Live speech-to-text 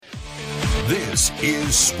This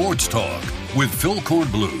is Sports Talk with Phil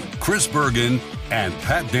Kornblut, Chris Bergen, and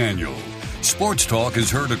Pat Daniel. Sports Talk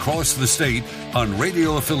is heard across the state on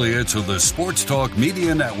radio affiliates of the Sports Talk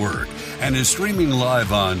Media Network and is streaming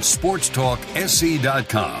live on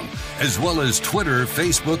sportstalksc.com, as well as Twitter,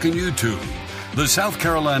 Facebook, and YouTube. The South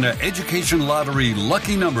Carolina Education Lottery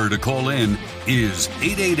lucky number to call in is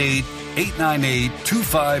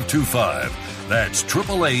 888-898-2525. That's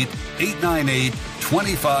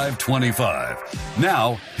 888-898-2525.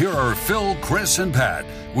 Now, here are Phil, Chris, and Pat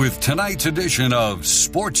with tonight's edition of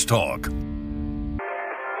Sports Talk. All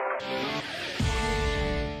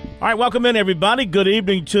right, welcome in, everybody. Good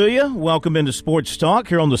evening to you. Welcome into Sports Talk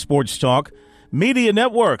here on the Sports Talk Media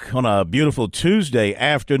Network on a beautiful Tuesday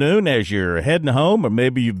afternoon as you're heading home, or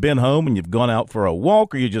maybe you've been home and you've gone out for a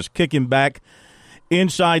walk, or you're just kicking back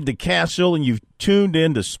inside the castle and you've tuned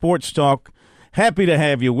in to Sports Talk. Happy to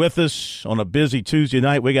have you with us on a busy Tuesday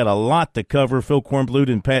night. We got a lot to cover. Phil Kornblut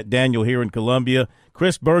and Pat Daniel here in Columbia.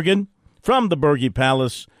 Chris Bergen from the Bergie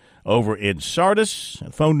Palace over in Sardis.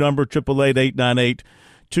 Phone number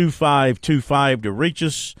 888-898-2525 to reach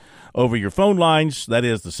us over your phone lines. That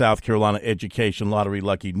is the South Carolina Education Lottery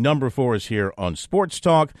lucky number for us here on Sports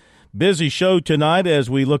Talk. Busy show tonight as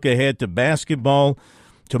we look ahead to basketball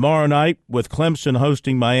tomorrow night with Clemson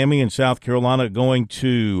hosting Miami and South Carolina going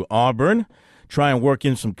to Auburn. Try and work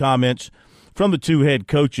in some comments from the two head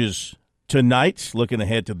coaches tonight, looking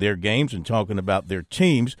ahead to their games and talking about their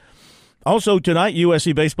teams. Also tonight,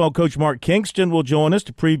 USC baseball coach Mark Kingston will join us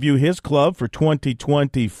to preview his club for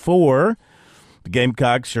 2024. The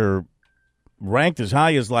Gamecocks are ranked as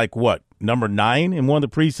high as number 9 in one of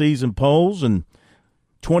the preseason polls and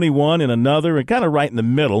 21 in another, and kind of right in the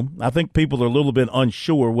middle. I think people are a little bit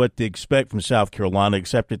unsure what to expect from South Carolina,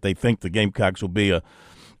 except that they think the Gamecocks will be a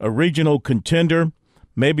regional contender,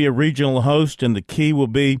 maybe a regional host, and the key will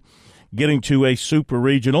be getting to a super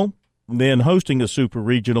regional, then hosting a super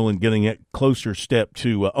regional and getting a closer step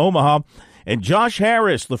to Omaha. And Josh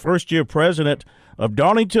Harris, the first-year president of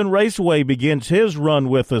Darlington Raceway, begins his run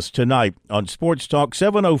with us tonight on Sports Talk.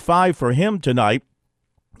 7:05 for him tonight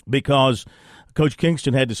because Coach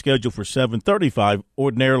Kingston had to schedule for 7:35.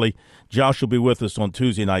 Ordinarily, Josh will be with us on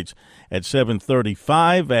Tuesday nights at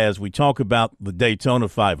 7:35 as we talk about the Daytona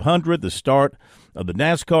 500, the start of the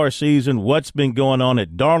NASCAR season, what's been going on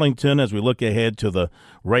at Darlington as we look ahead to the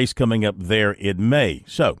race coming up there in May.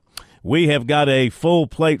 So we have got a full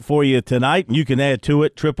plate for you tonight, and you can add to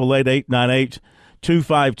it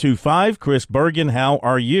 888-898-2525. Chris Bergen, how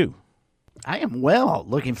are you? I am well.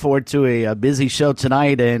 Looking forward to a busy show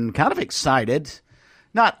tonight and kind of excited.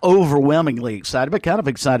 Not overwhelmingly excited, but kind of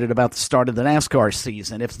excited about the start of the NASCAR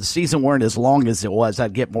season. If the season weren't as long as it was,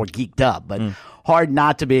 I'd get more geeked up. But hard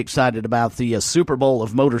not to be excited about the Super Bowl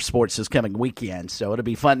of motorsports this coming weekend. So it'll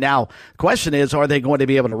be fun. Now, the question is, are they going to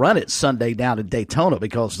be able to run it Sunday down in Daytona?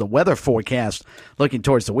 Because the weather forecast looking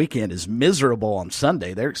towards the weekend is miserable on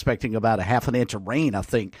Sunday. They're expecting about a half an inch of rain, I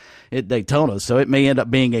think, at Daytona. So it may end up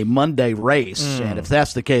being a Monday race. And if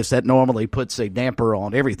that's the case, that normally puts a damper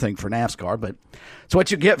on everything for NASCAR. But it's what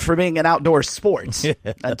you get for being in outdoor sports.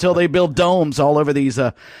 Until they build domes all over these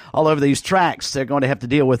tracks, they're going to have to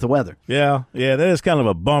deal with the weather. Yeah, that is kind of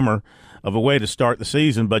a bummer of a way to start the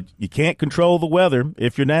season, but you can't control the weather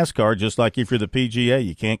if you're NASCAR, just like if you're the PGA.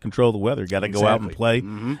 You can't control the weather. Got to go out and play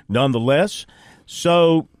nonetheless.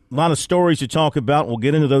 So a lot of stories to talk about. We'll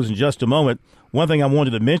get into those in just a moment. One thing I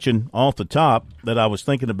wanted to mention off the top that I was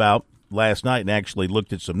thinking about last night and actually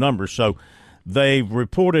looked at some numbers. So they've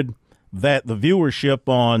reported that the viewership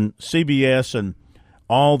on CBS and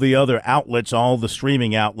all the other outlets, all the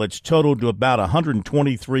streaming outlets, totaled to about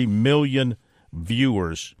 123 million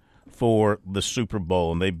viewers for the Super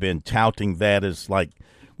Bowl. And they've been touting that as I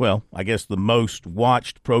guess the most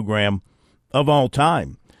watched program of all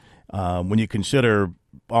time when you consider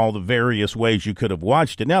all the various ways you could have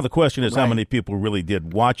watched it. Now the question is how many people really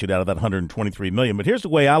did watch it out of that 123 million. But here's the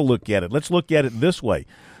way I look at it. Let's look at it this way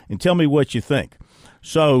and tell me what you think.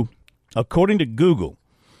 So according to Google,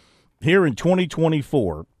 here in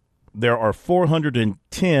 2024, there are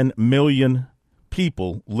 410 million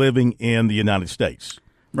people living in the United States.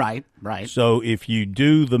 Right. So if you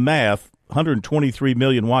do the math, 123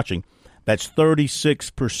 million watching, that's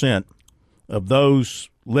 36% of those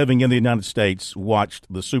living in the United States watched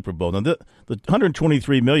the Super Bowl. Now, the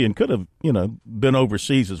 123 million could have, been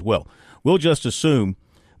overseas as well. We'll just assume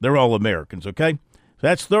they're all Americans, okay?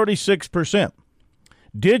 That's 36%.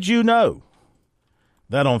 Did you know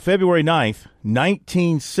that on February 9th,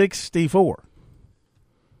 1964,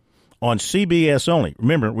 on CBS only,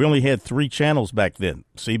 remember, we only had 3 channels back then,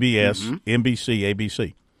 CBS, NBC,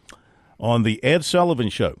 ABC, on the Ed Sullivan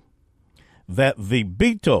Show, that the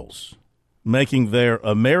Beatles, making their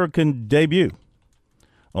American debut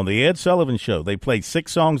on the Ed Sullivan Show, they played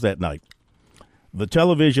 6 songs that night. The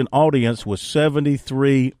television audience was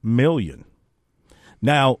 73 million.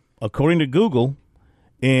 Now, according to Google,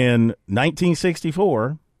 in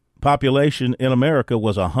 1964, population in America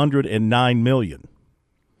was 109 million.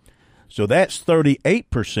 So that's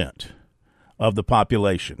 38% of the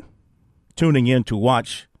population tuning in to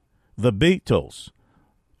watch the Beatles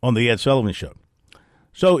on the Ed Sullivan Show.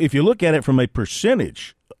 So if you look at it from a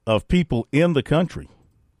percentage of people in the country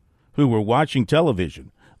who were watching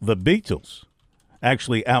television, the Beatles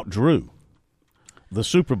actually outdrew the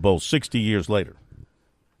Super Bowl 60 years later.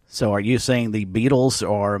 So are you saying the Beatles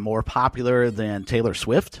are more popular than Taylor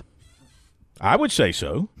Swift? I would say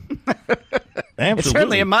so. Absolutely.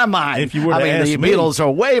 Certainly in my mind. If you were to ask the me, Beatles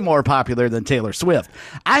are way more popular than Taylor Swift.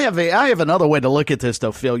 I have another way to look at this,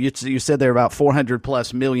 though, Phil. You said there are about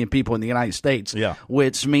 400+ million people in the United States,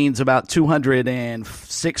 which means about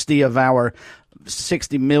 60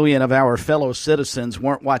 million of our fellow citizens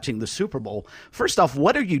weren't watching the Super Bowl. First off,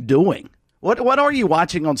 what are you doing? What are you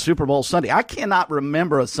watching on Super Bowl Sunday? I cannot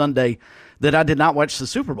remember a Sunday that I did not watch the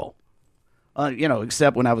Super Bowl,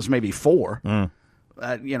 except when I was maybe 4.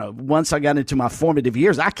 Once I got into my formative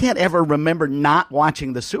years, I can't ever remember not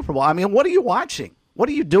watching the Super Bowl. I mean, what are you watching? What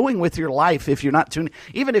are you doing with your life if you're not tuning?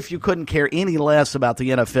 Even if you couldn't care any less about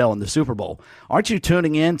the NFL and the Super Bowl, aren't you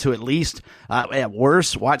tuning in to at least, at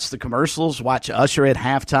worst, watch the commercials, watch Usher at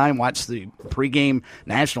halftime, watch the pregame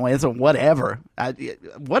national anthem, whatever?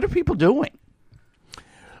 What are people doing?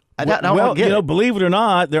 Believe it or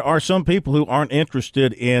not, there are some people who aren't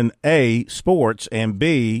interested in A, sports, and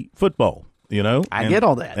B, football. I get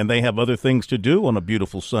all that, and they have other things to do on a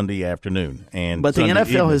beautiful Sunday afternoon. But the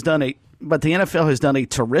NFL has done a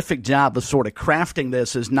terrific job of sort of crafting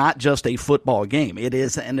this as not just a football game. It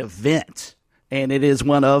is an event, and it is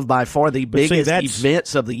one of by far the biggest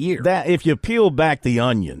events of the year. That if you peel back the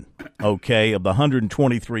onion, of the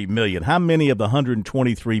 123 million, how many of the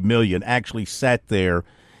 123 million actually sat there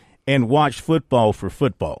and watched football for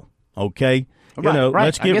football? Okay.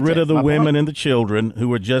 Let's get rid of the women and the children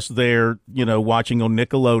who are just there, watching on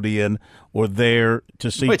Nickelodeon or there to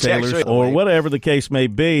see Taylor or whatever the case may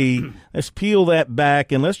be. Let's peel that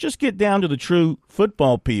back and let's just get down to the true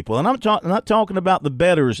football people. And I'm not talking about the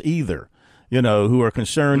bettors either, who are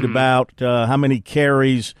concerned about how many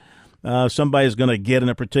carries somebody's going to get in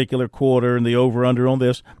a particular quarter and the over-under on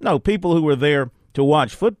this. No, people who are there to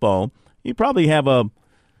watch football, you probably have a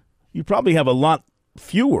lot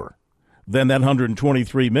fewer than that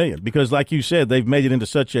 123 million, because like you said, they've made it into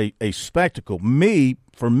such a spectacle.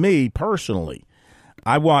 For me personally,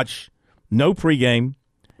 I watch no pregame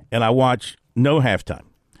and I watch no halftime.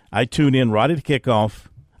 I tune in right at kickoff.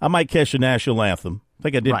 I might catch a national anthem. I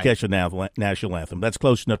think I did catch a national anthem. That's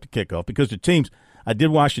close enough to kickoff because I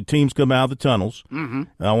did watch the teams come out of the tunnels. Mm-hmm.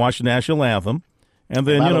 And I watched the national anthem. And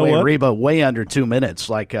then, what? Reba, way under 2 minutes,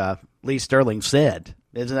 like Lee Sterling said.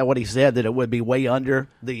 Isn't that what he said, that it would be way under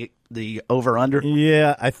the over-under?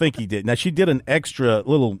 Yeah, I think he did. Now, she did an extra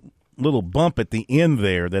little bump at the end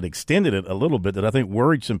there that extended it a little bit that I think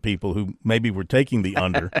worried some people who maybe were taking the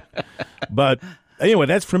under. But anyway,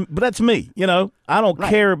 that's me. I don't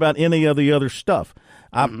care about any of the other stuff.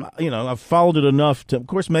 I've followed it enough to, of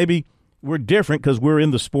course, maybe we're different because we're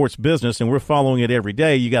in the sports business and we're following it every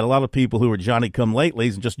day. You got a lot of people who are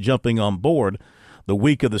Johnny-come-latelys and just jumping on board the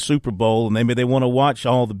week of the Super Bowl, and maybe they want to watch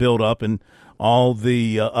all the build-up and all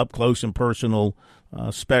the up-close and personal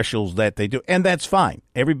specials that they do, and that's fine.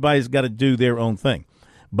 Everybody's got to do their own thing.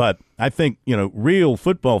 But I think, real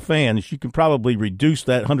football fans, you can probably reduce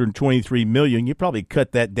that 123 million. You probably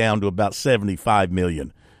cut that down to about 75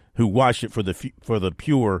 million who watch it for the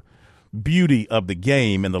pure beauty of the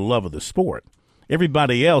game and the love of the sport.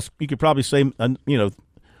 Everybody else, you could probably say,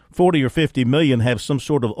 40 or 50 million have some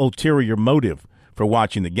sort of ulterior motive for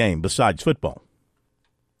watching the game besides football.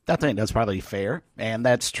 I think that's probably fair, and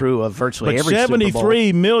that's true of virtually every Super Bowl.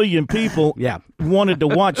 73 million people wanted to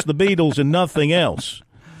watch the Beatles and nothing else.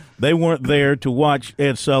 They weren't there to watch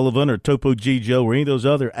Ed Sullivan or Topo Gigio or any of those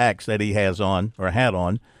other acts that he has on or had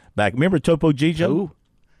on back. Remember Topo Gigio? Ooh,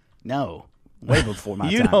 no. Way before my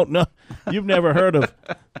time. You don't know. You've never heard of.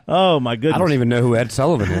 Oh, my goodness. I don't even know who Ed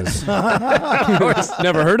Sullivan is.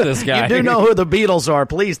 Never heard of this guy. You do know who the Beatles are.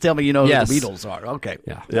 Please tell me you know who the Beatles are. Okay.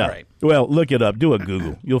 Yeah. All right. Well, look it up. Do a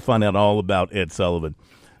Google. You'll find out all about Ed Sullivan.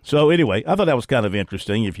 So, anyway, I thought that was kind of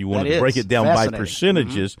interesting if you wanted to break it down by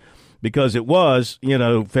percentages, because it was,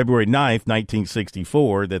 February 9th,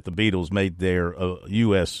 1964, that the Beatles made their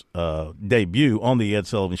U.S. Debut on the Ed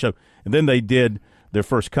Sullivan Show. And then they did their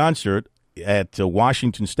first concert at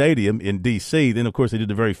Washington Stadium in D.C. Then, of course, they did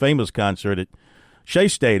the very famous concert at Shea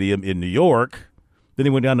Stadium in New York. Then he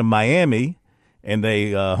went down to Miami, and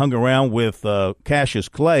they hung around with Cassius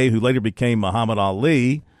Clay, who later became Muhammad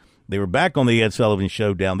Ali. They were back on the Ed Sullivan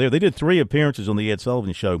Show down there. They did 3 appearances on the Ed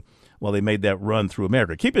Sullivan Show while they made that run through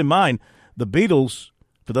America. Keep in mind, the Beatles,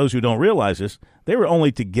 for those who don't realize this, they were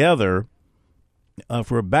only together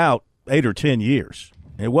for about 8 or 10 years.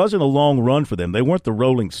 It wasn't a long run for them. They weren't the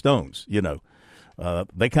Rolling Stones, you know.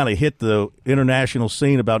 They kind of hit the international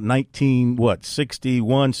scene about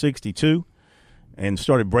 61, 62, and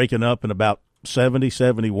started breaking up in about 70,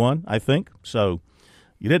 71, I think. So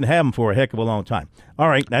you didn't have them for a heck of a long time. All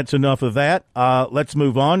right, that's enough of that. Let's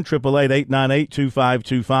move on.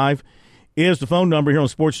 888-898-2525 is the phone number here on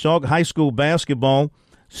Sports Talk. High school basketball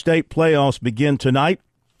state playoffs begin tonight.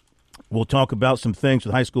 We'll talk about some things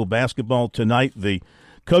with high school basketball tonight. The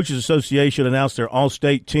Coaches Association announced their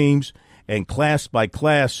all-state teams and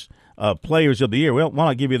class-by-class players of the year. Well, why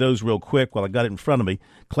don't I give you those real quick while I got it in front of me.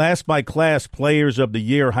 Class-by-class players of the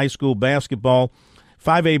year, high school basketball.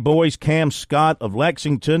 5A boys, Cam Scott of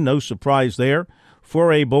Lexington, no surprise there.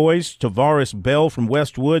 4A boys, Tavares Bell from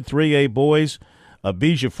Westwood. 3A boys,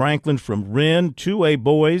 Abijah Franklin from Wren. 2A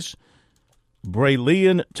boys,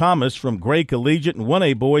 Braylon Thomas from Gray Collegiate. And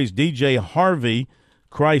 1A boys, DJ Harvey,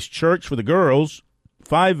 Christ Church for the girls.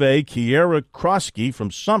 5A, Kiera Krosky from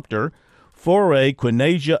Sumter. 4A,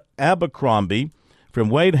 Quinasia Abercrombie from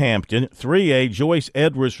Wade Hampton. 3A, Joyce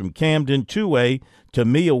Edwards from Camden. 2A,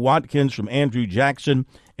 Tamia Watkins from Andrew Jackson.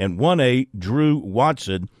 And 1A, Drew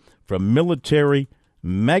Watson from Military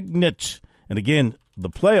Magnet. And again, the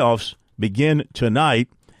playoffs begin tonight,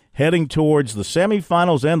 heading towards the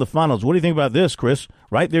semifinals and the finals. What do you think about this, Chris?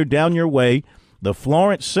 Right there down your way, the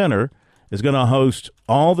Florence Center is going to host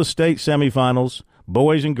all the state semifinals,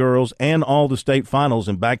 boys and girls, and all the state finals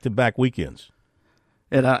in back-to-back weekends.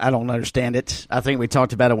 And I don't understand it. I think we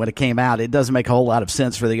talked about it when it came out. It doesn't make a whole lot of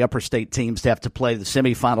sense for the upper state teams to have to play the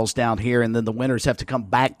semifinals down here, and then the winners have to come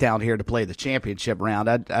back down here to play the championship round.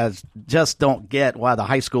 I just don't get why the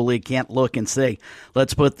high school league can't look and say,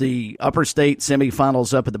 let's put the upper state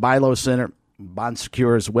semifinals up at the Bilo Center, Bon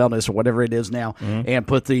Secure's Wellness or whatever it is now, and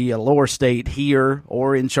put the lower state here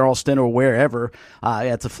or in Charleston or wherever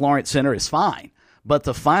at the Florence Center is fine. But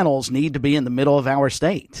the finals need to be in the middle of our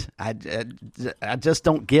state. I just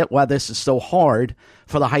don't get why this is so hard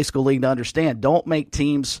for the high school league to understand. Don't make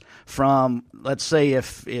teams from, let's say,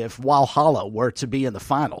 if Walhalla were to be in the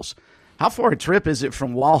finals. How far a trip is it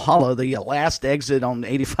from Walhalla, the last exit on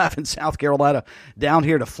 85 in South Carolina, down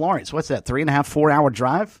here to Florence? What's that, 3.5, 4 hour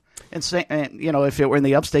drive? And you know, if it were in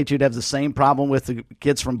the upstate, you'd have the same problem with the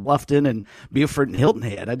kids from Bluffton and Beaufort and Hilton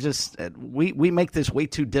Head. We make this way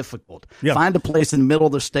too difficult. Yep. Find a place in the middle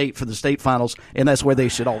of the state for the state finals, and that's where they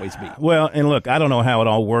should always be. Well, and look, I don't know how it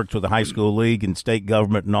all works with the high school league and state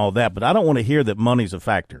government and all that, but I don't want to hear that money's a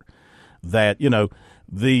factor. That, you know,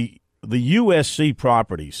 the USC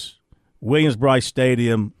properties, Williams-Brice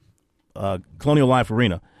Stadium, Colonial Life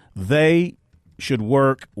Arena, they should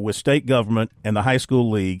work with state government and the high school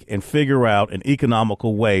league and figure out an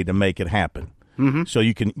economical way to make it happen. So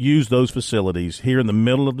you can use those facilities here in the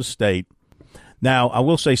middle of the state. Now, I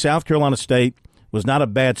will say South Carolina State was not a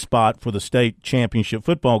bad spot for the state championship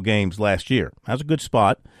football games last year. That's a good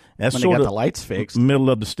spot. That's when sort they got of the lights fixed. Middle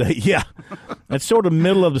of the state, yeah. That's sort of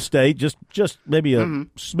middle of the state, just maybe a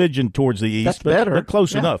smidgen towards the east, but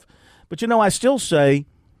close enough. But, you know, I still say,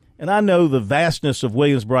 and I know the vastness of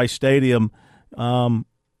Williams-Brice Stadium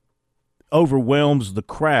overwhelms the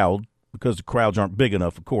crowd because the crowds aren't big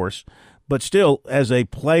enough, of course. But still, as a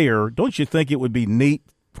player, don't you think it would be neat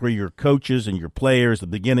for your coaches and your players at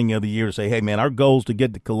the beginning of the year to say, hey, man, our goal is to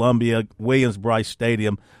get to Columbia, Williams-Brice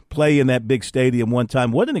Stadium, play in that big stadium one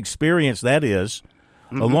time. What an experience that is,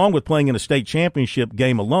 along with playing in a state championship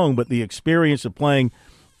game alone, but the experience of playing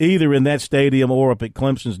either in that stadium or up at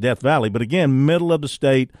Clemson's Death Valley. But again, middle of the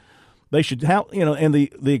state. They should have, you know, and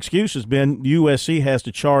the excuse has been USC has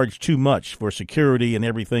to charge too much for security and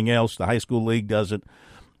everything else. The high school league doesn't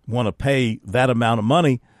want to pay that amount of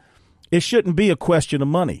money. It shouldn't be a question of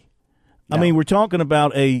money. No. I mean, we're talking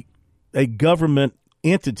about a government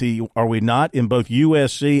entity, are we not, in both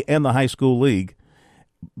USC and the high school league,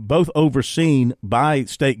 both overseen by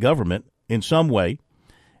state government in some way,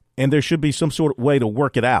 and there should be some sort of way to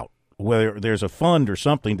work it out, whether there's a fund or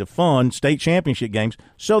something to fund state championship games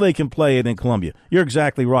so they can play it in Columbia. You're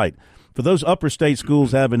exactly right. For those upper state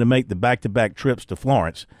schools having to make the back-to-back trips to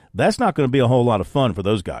Florence, that's not going to be a whole lot of fun for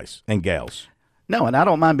those guys and gals. No, and I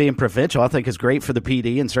don't mind being provincial. I think it's great for the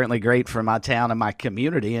PD and certainly great for my town and my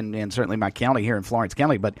community and certainly my county here in Florence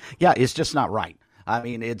County. But, yeah, it's just not right. I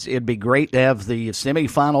mean, it'd be great to have the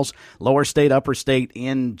semifinals, lower state, upper state,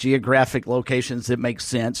 in geographic locations that make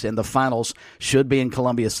sense, and the finals should be in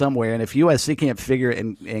Columbia somewhere. And if USC can't figure it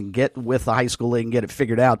and get with the high school league and get it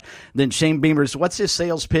figured out, then Shane Beamer's, what's his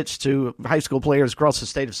sales pitch to high school players across the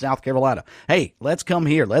state of South Carolina? Hey, let's come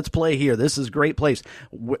here. Let's play here. This is a great place.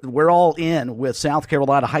 We're all in with South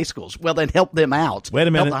Carolina high schools. Well, then help them out. Wait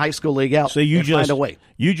a minute. Help the high school league out. So you just find a way.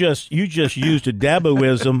 You just used a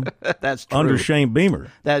Daboism That's true. under Shane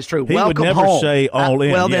Beamer. That's true. He Welcome would never home. say all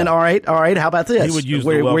in. Well, then, all right. How about this? He would use the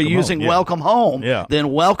we're welcome using home. Yeah. welcome home. Yeah.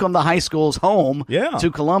 Then welcome the high schools home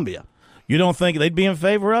to Columbia. You don't think they'd be in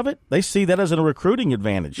favor of it? They see that as a recruiting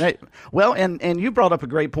advantage. Right. Well, and you brought up a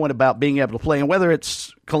great point about being able to play, and whether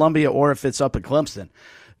it's Columbia or if it's up at Clemson,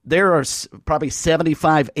 there are probably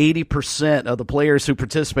 75-80% of the players who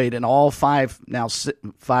participate in all five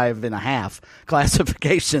and a half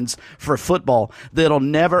classifications for football that'll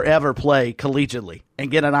never, ever play collegiately and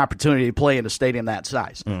get an opportunity to play in a stadium that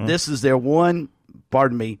size. Mm-hmm. This is their one,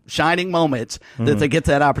 shining moment that they get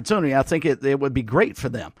that opportunity. I think it would be great for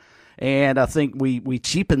them. And I think we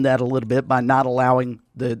cheapen that a little bit by not allowing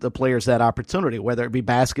the players that opportunity, whether it be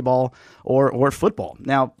basketball or football.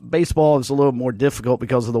 Now, baseball is a little more difficult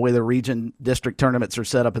because of the way the region district tournaments are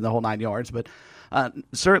set up in the whole 9 yards. But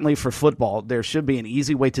certainly for football, there should be an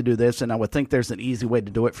easy way to do this, and I would think there's an easy way to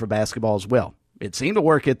do it for basketball as well. It seemed to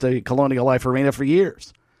work at the Colonial Life Arena for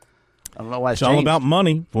years. I don't know why it's all about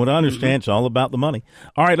money. From what I understand, It's all about the money.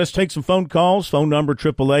 All right, let's take some phone calls. Phone number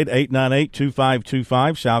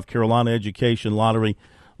 888-898-2525. South Carolina Education Lottery.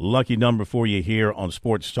 Lucky number for you here on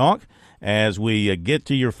Sports Talk. As we get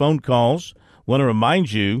to your phone calls, want to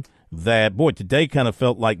remind you that, boy, today kind of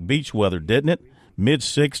felt like beach weather, didn't it?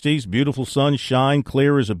 Mid-60s, beautiful sunshine,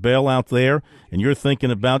 clear as a bell out there, and you're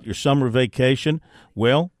thinking about your summer vacation.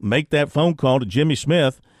 Well, make that phone call to Jimmy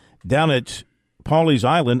Smith down at Pawleys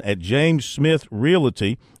Island at James Smith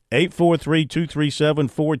Realty,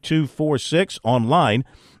 843-237-4246, online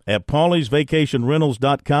at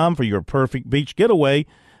PawleysVacationRentals.com for your perfect beach getaway.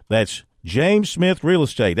 That's James Smith Real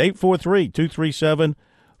Estate,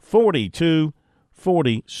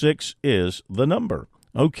 843-237-4246 is the number.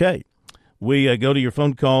 Okay, we go to your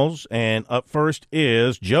phone calls, and up first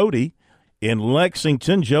is Jody in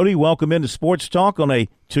Lexington. Jody, welcome into Sports Talk on a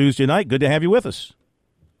Tuesday night. Good to have you with us.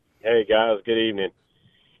 Hey, guys, good evening.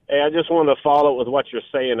 Hey, I just wanted to follow up with what you're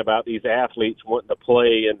saying about these athletes wanting to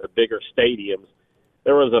play in the bigger stadiums.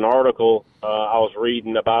 There was an article I was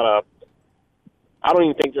reading about I don't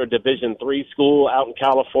even think they're a Division III school out in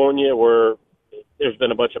California where there's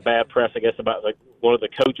been a bunch of bad press, I guess, about like one of the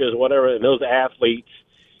coaches or whatever, and those athletes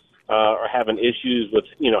are having issues with,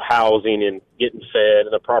 housing and getting fed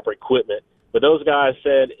and the proper equipment. But those guys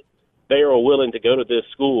said they are willing to go to this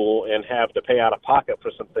school and have to pay out of pocket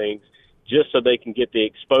for some things just so they can get the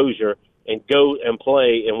exposure and go and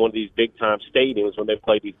play in one of these big-time stadiums when they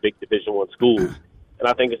play these big Division I schools. And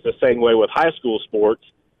I think it's the same way with high school sports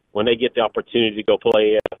when they get the opportunity to go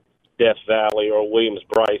play at Death Valley or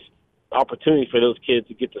Williams-Brice, opportunity for those kids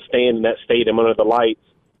to get to stand in that stadium under the lights,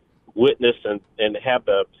 witness and have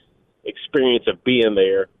the experience of being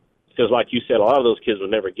there. Because like you said, a lot of those kids will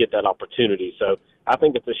never get that opportunity. So I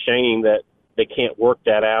think it's a shame that they can't work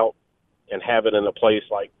that out and have it in a place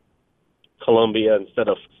like Columbia instead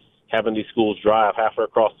of having these schools drive halfway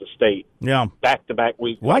across the state. Yeah. Back-to-back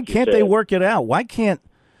weeks. Why can't they work it out? Why can't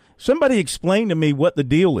somebody explain to me what the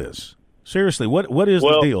deal is? Seriously, what is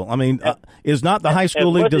the deal? I mean, is not the high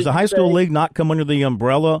school league, does the high school league not come under the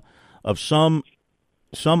umbrella of some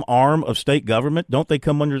arm of state government? Don't they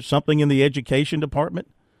come under something in the education department?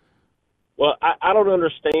 Well, I don't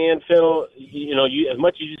understand, Phil. As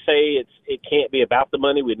much as you say it can't be about the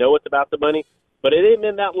money, we know it's about the money, but it ain't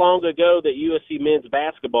been that long ago that USC men's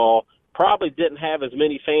basketball probably didn't have as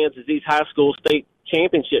many fans as these high school state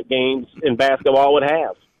championship games in basketball would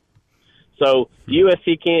have. So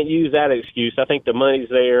USC can't use that excuse. I think the money's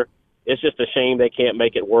there. It's just a shame they can't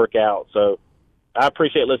make it work out. So I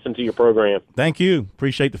appreciate listening to your program. Thank you.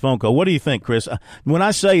 Appreciate the phone call. What do you think, Chris? When I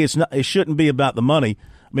say it shouldn't be about the money,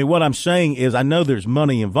 I mean, what I'm saying is I know there's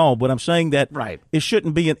money involved, but I'm saying that It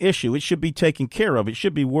shouldn't be an issue. It should be taken care of. It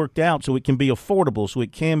should be worked out so it can be affordable, so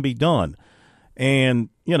it can be done. And,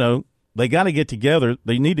 they got to get together.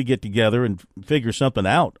 They need to get together and figure something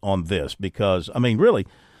out on this because, I mean, really,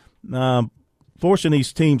 forcing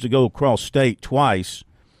these teams to go across state twice,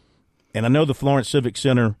 and I know the Florence Civic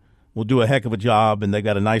Center will do a heck of a job, and they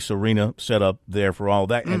got a nice arena set up there for all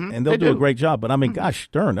that, and they'll do a great job. But, I mean, gosh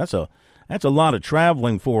darn, that's a lot of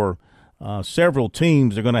traveling for several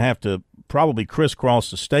teams. They're going to have to probably crisscross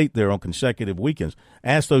the state there on consecutive weekends.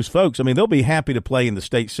 Ask those folks. I mean, they'll be happy to play in the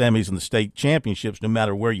state semis and the state championships no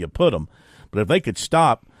matter where you put them. But if they could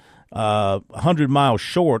stop 100 miles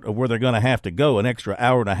short of where they're going to have to go, an extra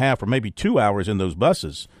hour and a half or maybe 2 hours in those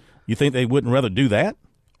buses, you think they wouldn't rather do that?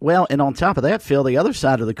 Well, and on top of that, Phil, the other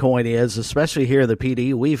side of the coin is, especially here at the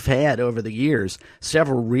PD, we've had over the years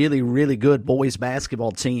several really, really good boys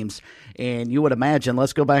basketball teams. And you would imagine,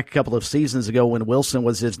 let's go back a couple of seasons ago when Wilson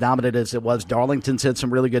was as dominant as it was. Darlington's had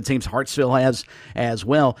some really good teams. Hartsville has as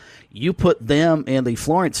well. You put them in the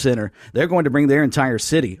Florence Center, they're going to bring their entire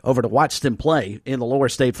city over to watch them play in the lower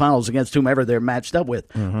state finals against whomever they're matched up with.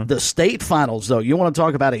 Mm-hmm. The state finals, though, you want to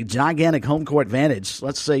talk about a gigantic home court advantage.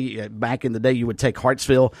 Let's say back in the day you would take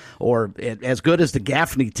Hartsville, or as good as the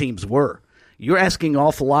Gaffney teams were. You're asking an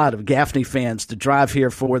awful lot of Gaffney fans to drive here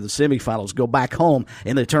for the semifinals, go back home,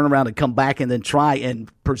 and then turn around and come back and then try and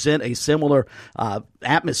present a similar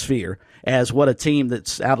atmosphere as what a team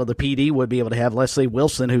that's out of the PD would be able to have. Let's say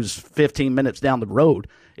Wilson, who's 15 minutes down the road,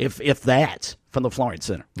 if that, from the Florence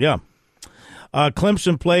Center. Yeah.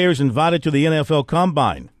 Clemson players invited to the NFL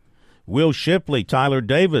Combine. Will Shipley, Tyler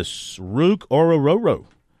Davis, Rook Orororo,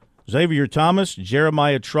 Xavier Thomas,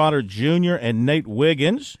 Jeremiah Trotter Jr., and Nate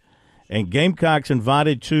Wiggins. And Gamecocks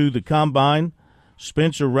invited to the Combine,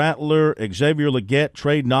 Spencer Rattler, Xavier Leggett,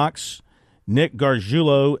 Trey Knox, Nick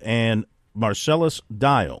Gargiulo, and Marcellus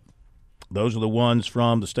Dial. Those are the ones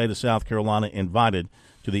from the state of South Carolina invited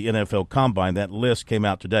to the NFL Combine. That list came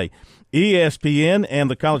out today. ESPN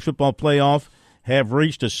and the College Football Playoff have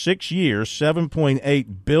reached a 6-year,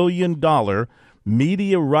 $7.8 billion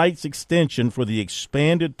media rights extension for the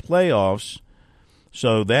expanded playoffs.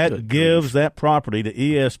 So that gives that property to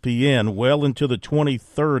ESPN well into the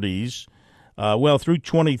 2030s, through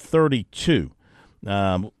 2032.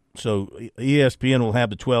 So ESPN will have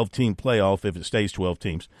the 12-team playoff if it stays 12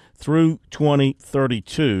 teams. Through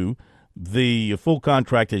 2032, the full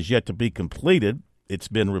contract has yet to be completed. It's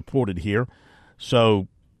been reported here. So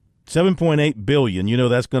 $7.8 billion,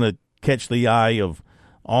 that's going to catch the eye of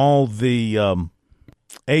all the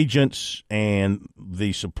agents and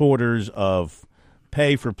the supporters of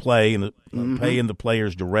pay for play and paying the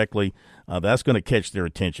players directly. That's going to catch their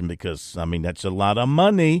attention because, that's a lot of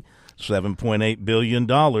money, $7.8 billion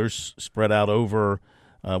spread out over,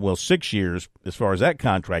 6 years as far as that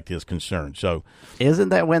contract is concerned. So, isn't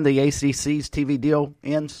that when the ACC's TV deal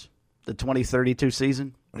ends, the 2032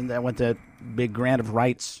 season? Isn't that when that big grant of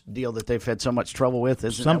rights deal that they've had so much trouble with?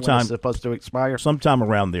 Isn't that when it's supposed to expire? Sometime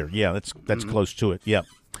around there. Yeah, that's close to it. Yeah.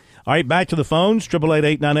 All right, back to the phones,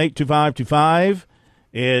 888-898-2525.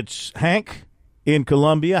 It's Hank in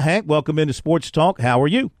Columbia. Hank, welcome into Sports Talk. How are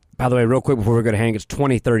you? By the way, real quick before we go to Hank, it's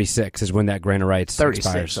 2036 is when that grant of rights 36,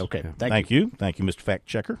 expires. Okay. Yeah. Thank you. Thank you, Mr. Fact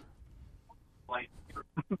Checker.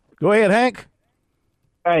 Go ahead, Hank.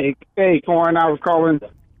 Hey, Corn, I was calling.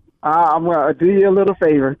 I'm going to do you a little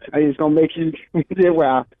favor. It's going to make you do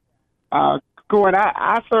well. Corn,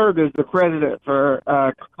 I served as the president for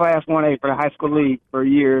Class 1A for the high school league for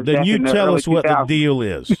years. Then you tell us what the deal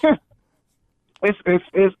is.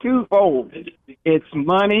 It's twofold. It's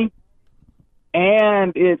money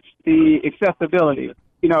and it's the accessibility.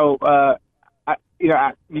 You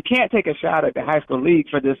can't take a shot at the high school league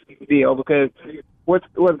for this deal because what's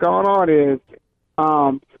going on is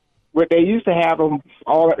what they used to have them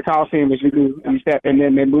all at the Coliseum as you do, and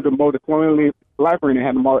then they moved them over to Colonial Life Arena and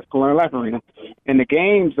had them all at Colonial Life Arena. And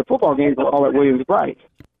the football games were all at Williams-Brice.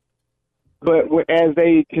 But as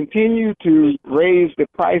they continue to raise the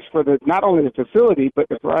price for not only the facility, but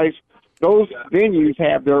the price, those venues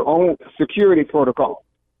have their own security protocol.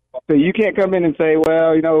 So you can't come in and say,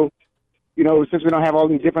 well, since we don't have all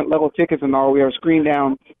these different level tickets and all, we have screen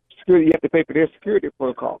down security. You have to pay for their security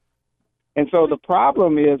protocol. And so the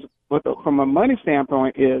problem is, from a money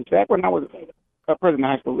standpoint, is back when I was a president of the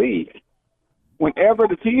high school league, whenever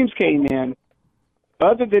the teams came in,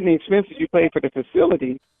 other than the expenses you pay for the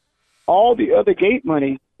facility, all the other gate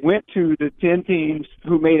money went to the 10 teams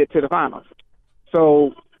who made it to the finals.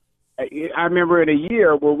 So I remember in a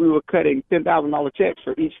year where we were cutting $10,000 checks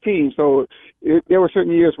for each team. So there were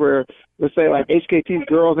certain years where, let's say, like HKT's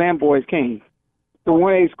girls and boys came. The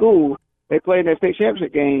 1A school, they played their state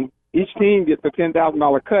championship game. Each team gets a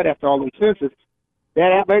 $10,000 cut after all the expenses.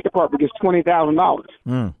 That athletic department gets $20,000.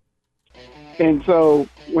 Mm. And so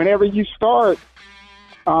whenever you start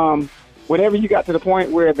whenever you got to the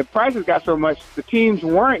point where the prices got so much, the teams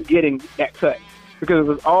weren't getting that cut because it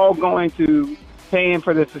was all going to paying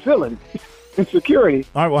for the facility and security.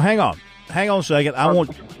 All right, well, hang on a second. I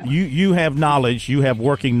want you have knowledge. You have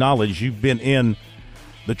working knowledge. You've been in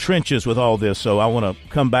the trenches with all this. So I want to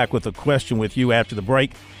come back with a question with you after the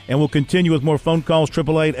break, and we'll continue with more phone calls,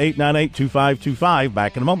 888-898-2525.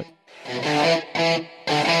 Back in a moment.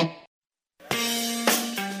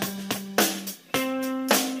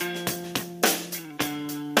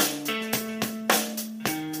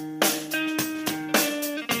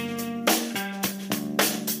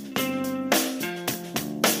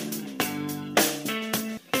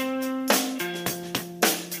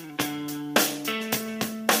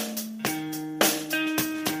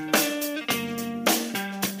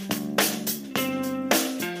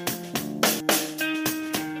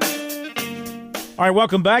 All right,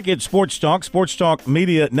 welcome back. It's Sports Talk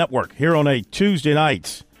Media Network here on a Tuesday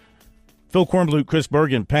night. Phil Kornblut, Chris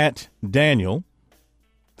Bergen, Pat Daniel,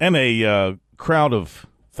 and a crowd of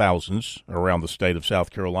thousands around the state of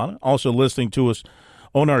South Carolina. Also listening to us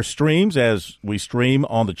on our streams as we stream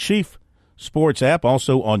on the Chief Sports app,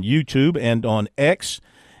 also on YouTube and on X,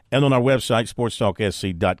 and on our website,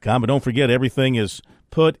 sportstalksc.com. But don't forget, everything is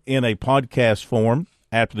put in a podcast form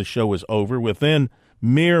after the show is over. Within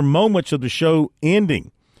mere moments of the show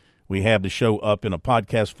ending, we have the show up in a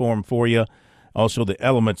podcast form for you. Also, the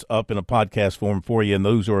elements up in a podcast form for you, and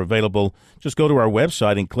those are available. Just go to our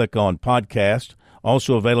website and click on podcast.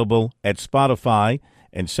 Also available at Spotify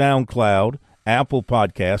and SoundCloud, Apple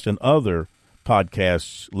Podcasts, and other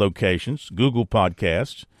podcast locations, Google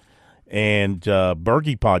Podcasts, and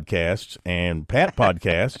Bergie Podcasts, and Pat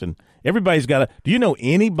Podcasts, and everybody's got a – do you know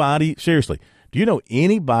anybody – seriously – do you know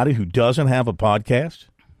anybody who doesn't have a podcast?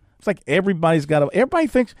 It's like everybody's got everybody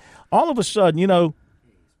thinks all of a sudden,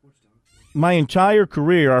 my entire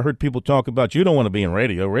career I heard people talk about you don't want to be in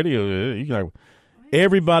radio. Radio,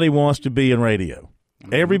 everybody wants to be in radio.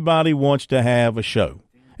 Mm-hmm. Everybody wants to have a show.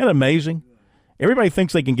 Isn't it amazing? Everybody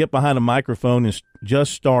thinks they can get behind a microphone and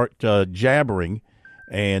just start jabbering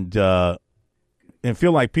and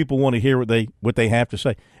feel like people want to hear what they have to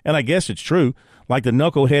say. And I guess it's true. Like the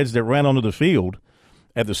knuckleheads that ran onto the field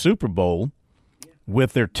at the Super Bowl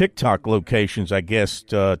with their TikTok locations, I guess,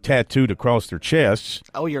 tattooed across their chests.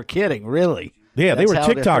 Oh, you're kidding, really? Yeah, they were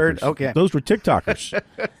TikTokers. Okay. Those were TikTokers.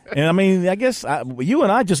 And, I mean, I guess you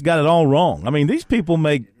and I just got it all wrong. I mean, these people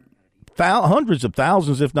make hundreds of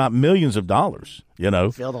thousands, if not millions of dollars,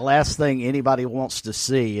 Phil, the last thing anybody wants to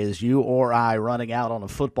see is you or I running out on a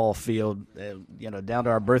football field, down to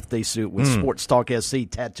our birthday suit with Sports Talk SC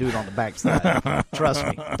tattooed on the backside. Trust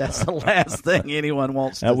me, that's the last thing anyone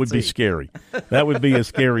wants to see. That would be scary. That would be a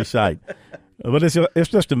scary sight. But it's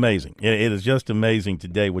just amazing. It is just amazing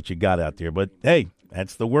today what you got out there. But, hey,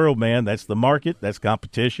 that's the world, man. That's the market. That's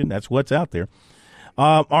competition. That's what's out there.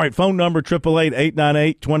 All right, phone number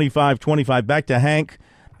 888-898-2525. Back to Hank.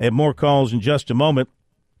 I have more calls in just a moment.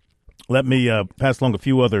 Let me pass along a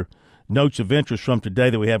few other notes of interest from today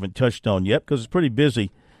that we haven't touched on yet because it's pretty busy,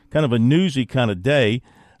 kind of a newsy kind of day.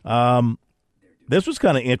 This was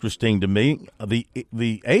kind of interesting to me. The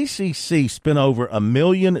ACC spent over $1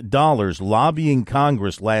 million lobbying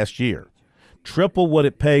Congress last year, triple what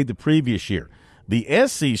it paid the previous year. The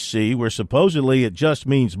SEC, where supposedly it just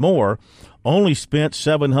means more, only spent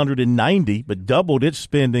 $790, but doubled its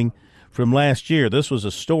spending from last year. This was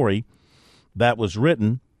a story that was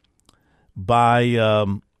written by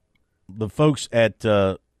the folks at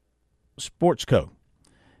Sportico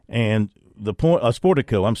and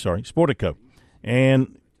Sportico.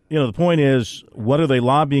 And the point is, what are they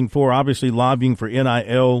lobbying for? Obviously, lobbying for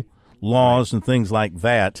NIL laws and things like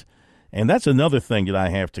that. And that's another thing that I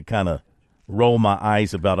have to kind of roll my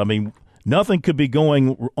eyes about. I mean, nothing could be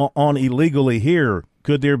going on illegally here,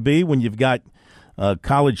 could there be, when you've got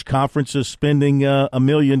college conferences spending $1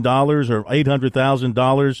 million or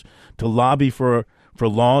 $800,000 to lobby for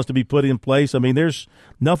laws to be put in place? I mean, there's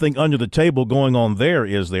nothing under the table going on there,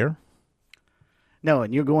 is there? No,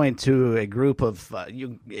 and you're going to a group of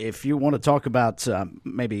if you want to talk about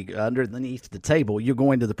maybe underneath the table, you're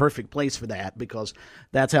going to the perfect place for that because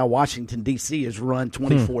that's how Washington, D.C. is run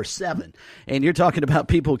 24/7. And you're talking about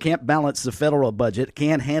people who can't balance the federal budget,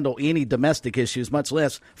 can't handle any domestic issues, much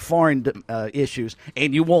less foreign issues,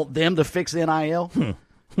 and you want them to fix NIL?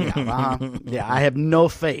 Yeah, I have no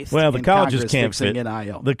faith. Well, the colleges can't fix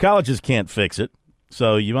NIL. The colleges can't fix it,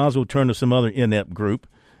 so you might as well turn to some other inept group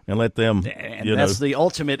and let them. And that's the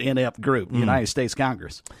ultimate inept group, United States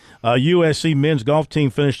Congress. USC men's golf team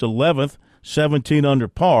finished 11th, 17 under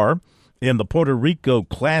par in the Puerto Rico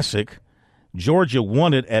Classic. Georgia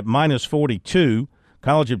won it at -42.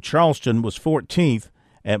 College of Charleston was 14th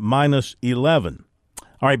at -11.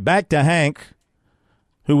 All right, back to Hank,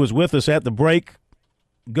 who was with us at the break.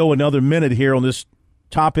 Go another minute here on this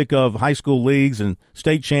topic of high school leagues and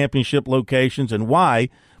state championship locations and why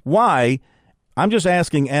I'm just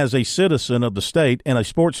asking, as a citizen of the state and a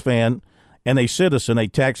sports fan and a citizen, a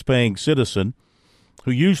tax-paying citizen who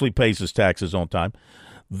usually pays his taxes on time,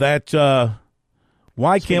 that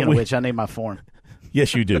why Speaking can't we? of which, I need my form.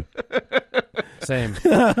 Yes, you do. Same.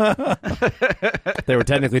 They were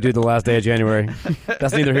technically due the last day of January.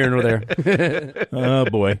 That's neither here nor there. Oh,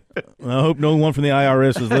 boy. I hope no one from the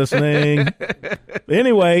IRS is listening.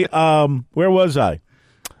 Anyway, where was I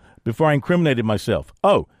before I incriminated myself?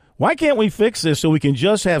 Oh, why can't we fix this so we can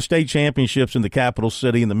just have state championships in the capital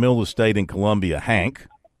city in the middle of the state in Columbia, Hank?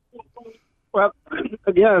 Well,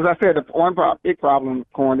 again, as I said, the one big problem,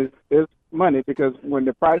 Corn, is money, because when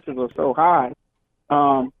the prices are so high,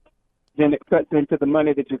 then it cuts into the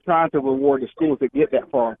money that you're trying to reward the schools to get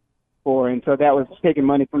that far for. And so that was taking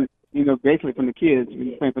money from, basically from the kids,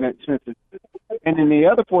 paying for that expenses. And then the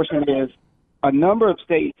other portion is a number of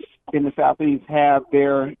states in the Southeast have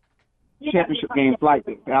their championship games like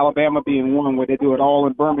this, Alabama being one, where they do it all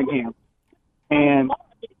in Birmingham. And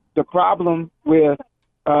the problem with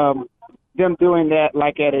them doing that,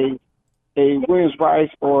 like at a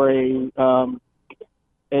Williams-Brice or a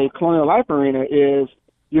Colonial Life Arena, is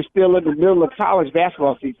you're still in the middle of college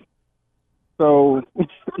basketball season. So,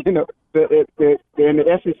 the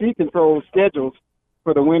SEC controls schedules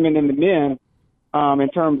for the women and the men in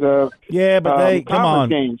terms of but they come on.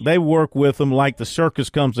 Games. They work with them like the circus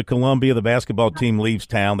comes to Columbia. The basketball team leaves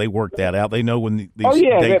town. They work that out. They know when these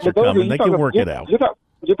dates are coming. They can work it out.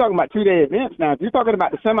 You're talking about 2-day events now. If you're talking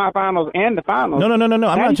about the semifinals and the finals. No. I'm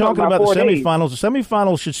not talking about the semifinals. The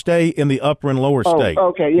semifinals should stay in the upper and lower state.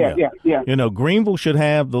 Okay, yeah. Greenville should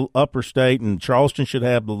have the upper state, and Charleston should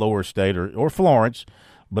have the lower state, or Florence.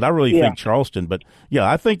 But I really think Charleston. But,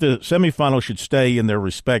 I think the semifinals should stay in their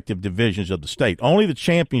respective divisions of the state. Only the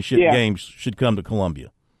championship games should come to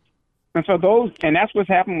Columbia. And so and that's what's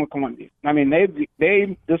happened with Columbia. I mean,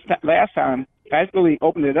 they this last time basically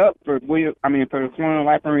opened it up for the Colonial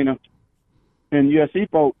Life Arena and USC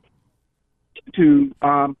folks to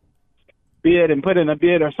bid and put in a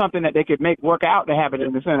bid or something that they could make work out to have it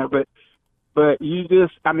in the center. But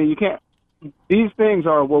you can't. These things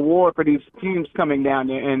are a reward for these teams coming down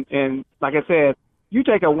there. And like I said, you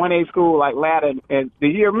take a 1A school like Latta, and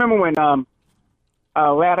remember when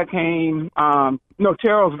Latta came,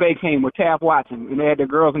 Charles Bay came with Taft Watson, and they had the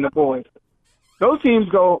girls and the boys. Those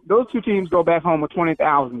two teams go back home with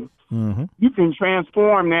 20,000. Mm-hmm. You can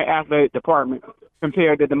transform their athletic department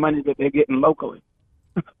compared to the money that they're getting locally.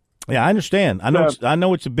 Yeah, I understand. I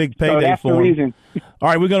know it's a big payday that's for the them. reason. All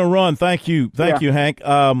right, we're going to run. Thank you, Hank.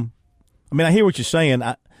 I hear what you're saying.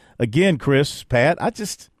 Again, Chris, Pat, I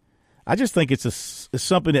just think it's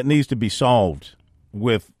something that needs to be solved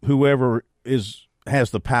with whoever has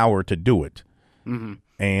the power to do it. Mm-hmm.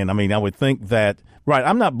 And I would think that. Right,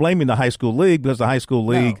 I'm not blaming the high school league, because the high school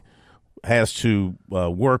league has to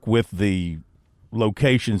work with the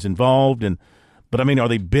locations involved. But are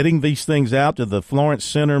they bidding these things out? Did the Florence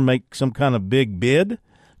Center make some kind of big bid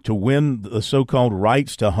to win the so-called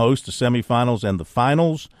rights to host the semifinals and the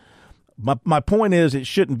finals? My point is, it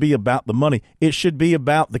shouldn't be about the money. It should be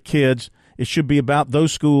about the kids. It should be about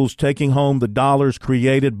those schools taking home the dollars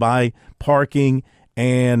created by parking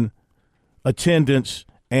and attendance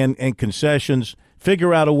and concessions.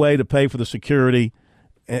 Figure out a way to pay for the security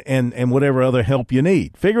and whatever other help you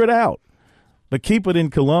need. Figure it out. But keep it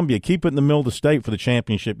in Columbia. Keep it in the middle of the state for the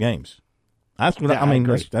championship games. That's what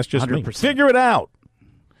that's just 100%. Me. Figure it out.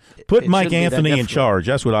 Put Mike Anthony in charge.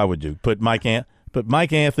 That's what I would do. Put Mike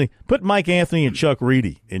Anthony and Chuck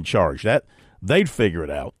Reedy in charge. They'd figure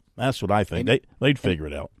it out. That's what I think. They'd figure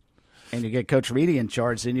it out. And you get Coach Reedy in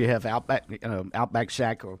charge, then you have Outback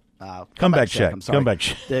Shack or Comeback Shack. I'm sorry. Comeback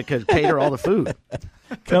Shack. They could cater all the food.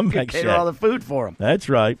 Comeback cater Shack. all the food for them. That's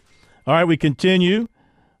right. All right, we continue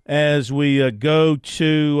as we go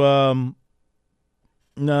to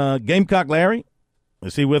Gamecock Larry.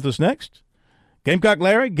 Is he with us next? Gamecock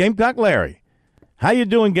Larry. How you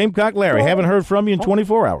doing, Gamecock Larry? Haven't heard from you in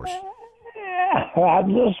 24 hours.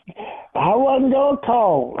 I wasn't going to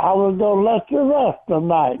call. I was going to let you rest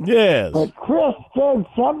tonight. Yes. But Chris said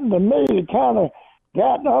something to me that kind of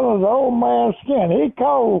got under the old man's skin. He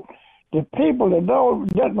called the people that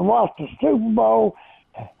didn't watch the Super Bowl.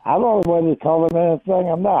 I don't know whether he called them anything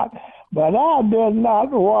or not. But I did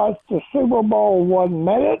not watch the Super Bowl 1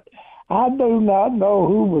 minute. I do not know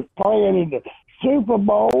who was playing in the Super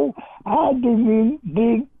Bowl. I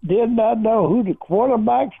did not know who the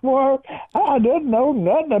quarterbacks were. I didn't know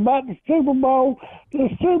nothing about the Super Bowl. The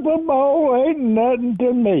Super Bowl ain't nothing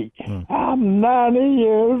to me. I'm 90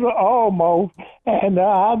 years almost, and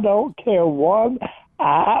I don't care one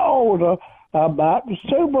iota about the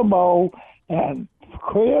Super Bowl. And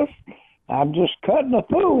Chris, I'm just cutting the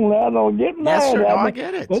fool now. Don't get mad Yes, sir. at No, me. I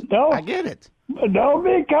get it. But don't, I get it. but don't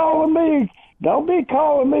be calling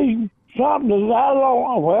me something that I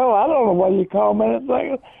don't. Well, I don't know whether you call me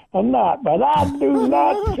anything or not, but I do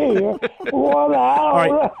not care what I.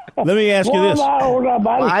 right. Let me ask you this. About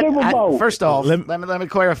the Super Bowl. First off, let me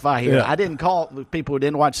clarify here. Yeah. I didn't call people who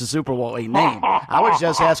didn't watch the Super Bowl a name. I was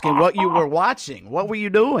just asking what you were watching. What were you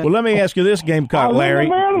doing? Well, let me ask you this, Gamecock Larry.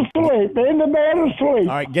 In the bed of sleep.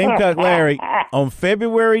 All right, Gamecock Larry, on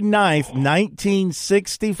February 9th,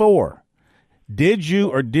 1964, did you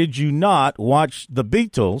or did you not watch the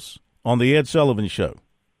Beatles on the Ed Sullivan Show?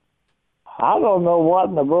 I don't know what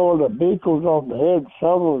in the world the Beatles on the Ed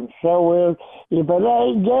Sullivan Show is. If it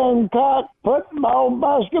ain't Gamecock, football,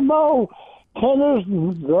 basketball, tennis,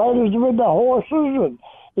 ladies with the horses, and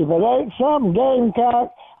if it ain't some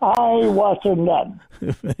Gamecock, I ain't watching nothing.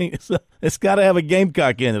 It's got to have a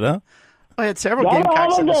Gamecock in it, huh? I had several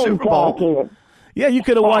Gamecocks in the Super Bowl. Yeah, you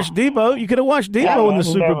could have watched Debo. You could have watched Debo in the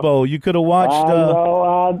Super Bowl. You could have watched.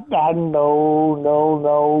 I know,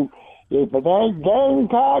 no. If it ain't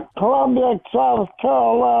Gamecock, Columbia, South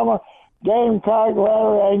Carolina, Gamecock,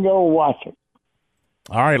 Larry ain't gonna watch it.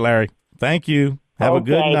 All right, Larry. Thank you. Have a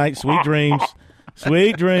good night. Sweet dreams.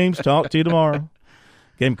 Sweet dreams. Talk to you tomorrow.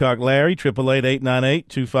 Gamecock Larry,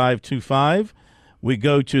 888-998-2525. We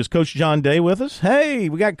go to, is Coach John Day with us? Hey,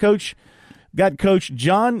 we got Coach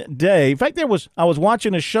John Day. In fact, I was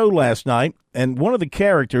watching a show last night, and one of the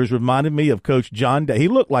characters reminded me of Coach John Day. He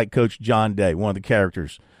looked like Coach John Day, one of the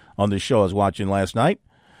characters on the show I was watching last night.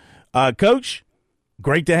 Coach,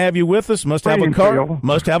 great to have you with us. Must have a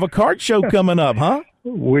card show coming up, huh?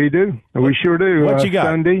 We do. We sure do. What you got?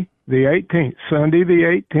 Sunday the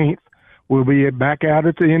 18th. We'll be back out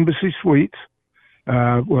at the Embassy Suites.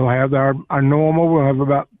 We'll have our normal. We'll have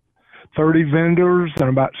about 30 vendors and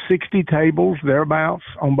about 60 tables, thereabouts,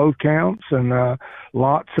 on both counts, and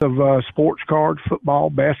lots of sports cards, football,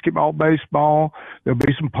 basketball, baseball. There'll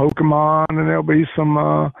be some Pokemon, and there'll be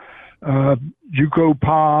some Juco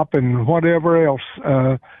Pop and whatever else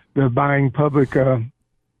the buying public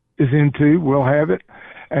is into. We'll have it.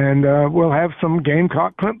 And we'll have some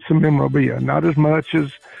Gamecock Clemson memorabilia, not as much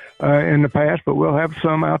as in the past, but we'll have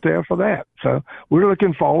some out there for that. So we're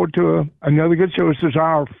looking forward to another good show. This is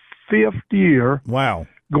our 5th year. Wow.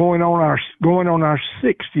 Going on our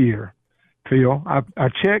 6th year, Phil. I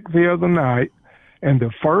checked the other night, and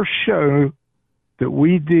the first show that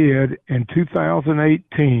we did in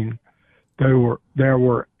 2018, there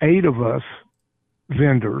were 8 of us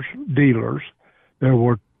vendors, dealers. There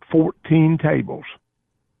were 14 tables,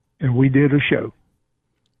 and we did a show.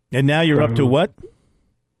 And now you're up to what?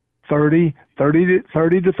 30 to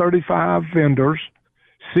 35 vendors,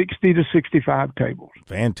 60 to 65 tables.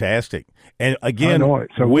 Fantastic. And again, so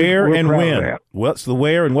where we're and when? That. What's the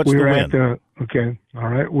where and what's the when? Okay. All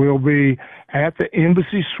right. We'll be at the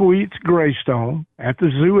Embassy Suites Greystone at the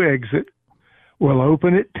zoo exit. We'll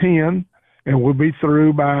open at 10, and we'll be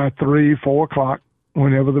through by 3, 4 o'clock.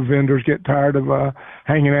 Whenever the vendors get tired of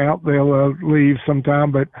hanging out, they'll leave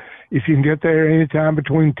sometime. But if you can get there anytime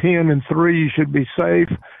between 10 and 3, you should be safe.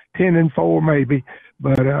 10 and 4 maybe.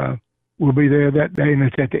 But we'll be there that day, and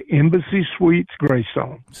it's at the Embassy Suites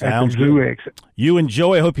Greystone at the zoo exit. You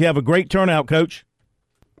enjoy. I hope you have a great turnout, Coach.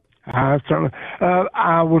 I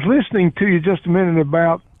was listening to you just a minute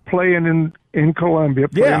about playing in Columbia,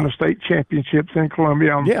 playing the state championships in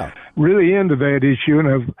Columbia. I'm really into that issue, and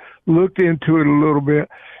I've looked into it a little bit.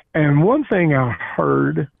 And one thing I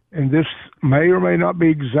heard, and this may or may not be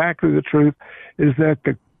exactly the truth, is that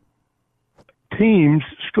the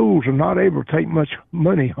schools are not able to take much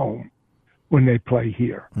money home when they play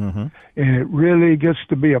here. Mm-hmm. And it really gets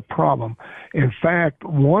to be a problem. In fact,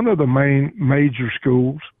 one of the major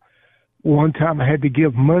schools, one time I had to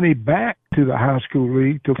give money back to the high school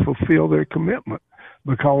league to fulfill their commitment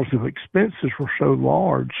because the expenses were so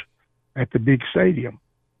large at the big stadium.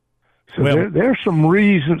 So there's some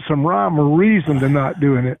rhyme or reason to not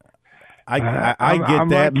doing it. I get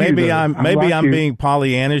that. Like maybe I'm being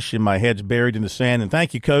Pollyannish and my head's buried in the sand. And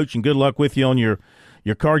thank you, Coach, and good luck with you on your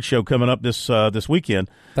card show coming up this weekend.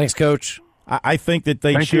 Thanks, Coach. I think that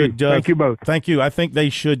they should. Thank you both. Thank you. I think they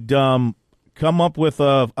should come up with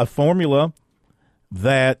a formula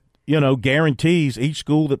that guarantees each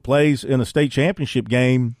school that plays in a state championship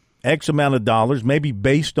game X amount of dollars, maybe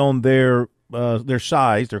based on their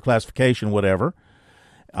size, their classification, whatever.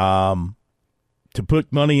 To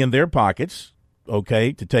put money in their pockets,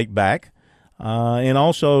 to take back, and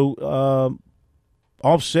also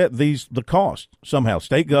offset the cost somehow.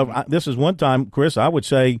 State government. This is one time, Chris. I would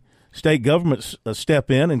say state governments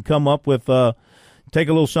step in and come up with take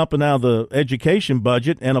a little something out of the education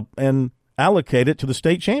budget and allocate it to the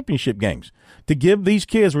state championship games to give these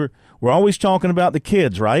kids. We're always talking about the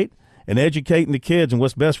kids, right? And educating the kids and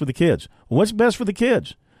what's best for the kids. What's best for the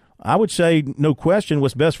kids? I would say, no question,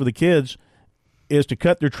 what's best for the kids is to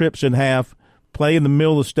cut their trips in half, play in the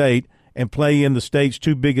middle of the state, and play in the state's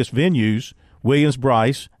two biggest venues,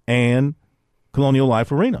 Williams-Brice and Colonial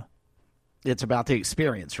Life Arena. It's about the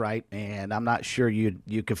experience, right? And I'm not sure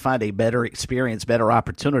you could find a better experience, better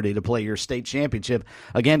opportunity to play your state championship.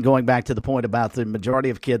 Again, going back to the point about the majority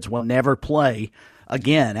of kids will never play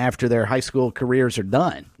again after their high school careers are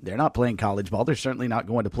done. They're not playing college ball. They're certainly not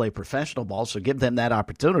going to play professional ball, so give them that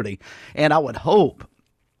opportunity. And I would hope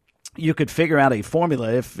you could figure out a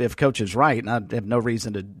formula if Coach is right, and I have no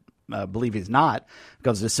reason to believe he's not,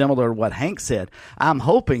 because it's similar to what Hank said. I'm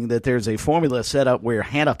hoping that there's a formula set up where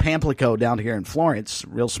Hannah Pamplico down here in Florence,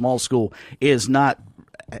 real small school, is not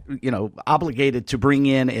obligated to bring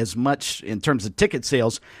in as much in terms of ticket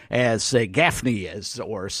sales as, say, Gaffney is,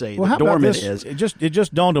 or, say, the Dorman is. It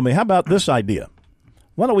just dawned on me. How about this idea?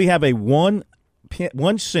 Why don't we have a 1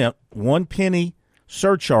 cent, 1 penny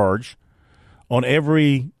surcharge on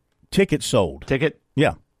every ticket sold? Ticket?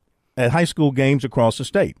 Yeah, at high school games across the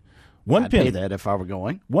state. I'd pay that if I were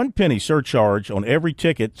going. 1 penny surcharge on every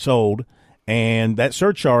ticket sold, and that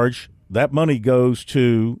surcharge, that money goes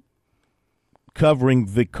to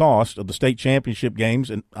covering the cost of the state championship games.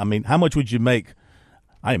 And, I mean, how much would you make?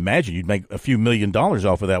 I imagine you'd make a few $1 million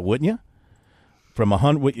off of that, wouldn't you? From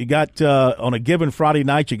 100, you got on a given Friday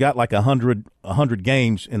night, you got like 100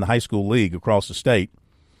 games in the high school league across the state.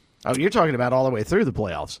 Oh, you're talking about all the way through the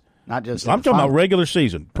playoffs. Not just I'm talking about regular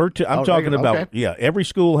season. I'm talking about, okay. Yeah, every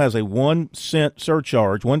school has a 1 cent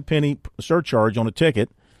surcharge, 1 penny surcharge on a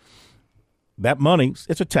ticket. That money,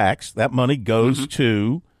 it's a tax. That money goes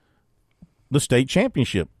to the state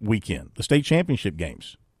championship weekend, the state championship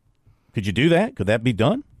games. Could you do that? Could that be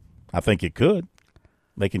done? I think it could.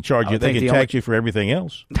 They can charge you. They can tax you for everything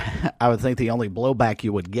else. I would think the only blowback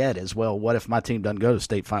you would get is, well, what if my team doesn't go to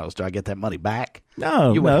state finals? Do I get that money back?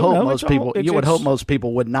 No, you would hope most people. You would hope most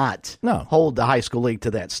people would not No. hold the high school league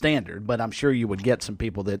to that standard. But I'm sure you would get some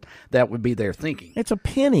people that would be their thinking. It's a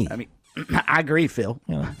penny. I mean, I agree, Phil.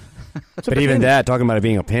 Yeah. But even that, talking about it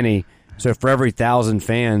being a penny, so for every 1,000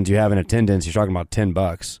 fans you have in attendance, you're talking about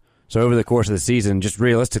 $10. So over the course of the season, just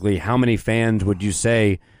realistically, how many fans would you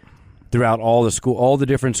say throughout all the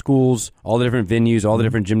different schools, all the different venues, all the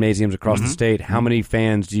different gymnasiums across the state, how many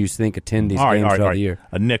fans do you think attend these games throughout the year?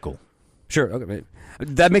 A nickel. Sure. Okay.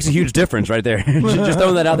 That makes a huge difference right there. Just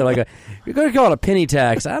throwing that out there. You're going to call it a penny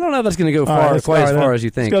tax. I don't know if that's going to go quite as far as you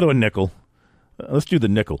think. Let's go to a nickel. Let's do the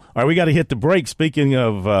nickel. All right, we got to hit the break. Speaking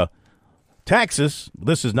of taxes,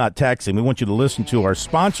 this is not taxing. We want you to listen to our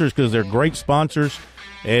sponsors because they're great sponsors,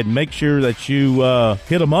 and make sure that you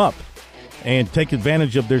hit them up and take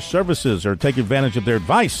advantage of their services or take advantage of their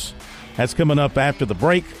advice. That's coming up after the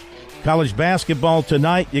break. College basketball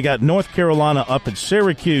tonight. You got North Carolina up at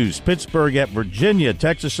Syracuse, Pittsburgh at Virginia,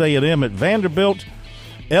 Texas A&M at Vanderbilt,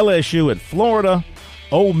 LSU at Florida,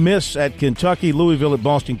 Ole Miss at Kentucky, Louisville at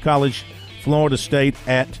Boston College, Florida State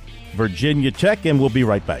at Virginia Tech, and we'll be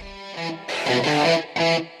right back.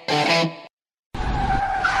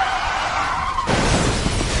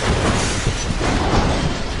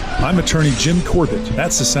 I'm attorney Jim Corbett.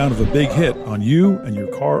 That's the sound of a big hit on you and your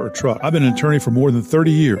car or truck. I've been an attorney for more than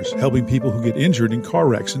 30 years, helping people who get injured in car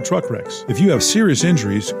wrecks and truck wrecks. If you have serious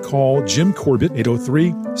injuries, call Jim Corbett,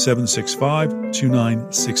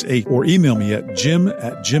 803-765-2968, or email me at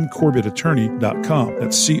jim@jimcorbettattorney.com.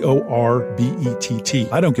 That's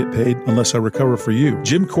Corbett. I don't get paid unless I recover for you.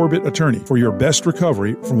 Jim Corbett Attorney, for your best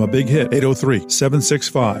recovery from a big hit,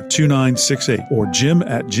 803-765-2968, or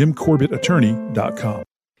jim@jimcorbettattorney.com.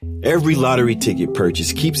 Every lottery ticket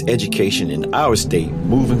purchase keeps education in our state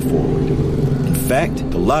moving forward. In fact,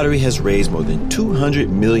 the lottery has raised more than $200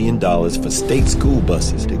 million for state school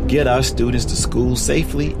buses to get our students to school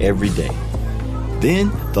safely every day.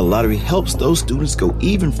 Then, the lottery helps those students go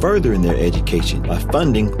even further in their education by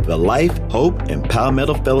funding the Life, Hope, and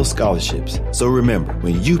Palmetto Fellow Scholarships. So remember,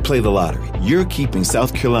 when you play the lottery, you're keeping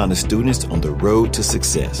South Carolina students on the road to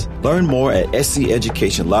success. Learn more at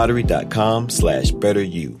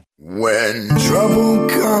sceducationlottery.com/betteryou. When trouble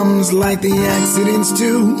comes like the accidents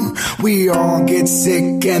do, we all get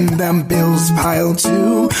sick and the bills pile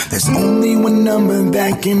too. There's only one number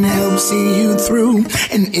that can help see you through.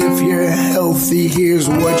 And if you're healthy, here's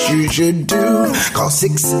what you should do. Call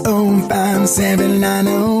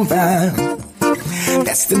 605-7905.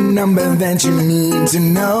 That's the number that you need to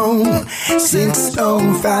know.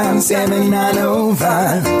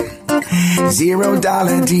 605-7905. $0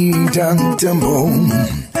 deductible.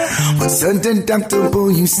 What's a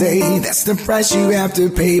deductible, you say? That's the price you have to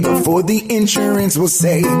pay before the insurance will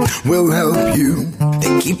say we'll help you.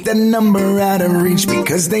 They keep that number out of reach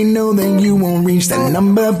because they know that you won't reach that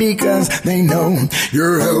number because they know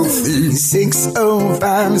you're healthy.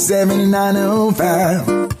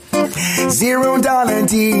 605-7905. $0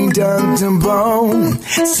 deductible.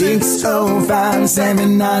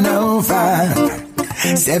 605-7905.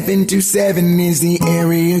 727 is the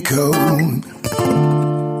area code.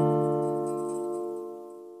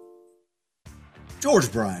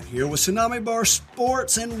 George Bryant here with Tsunami Bar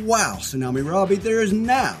Sports, and wow, Tsunami Robbie, there is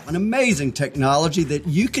now an amazing technology that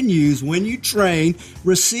you can use when you train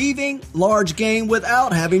receiving large game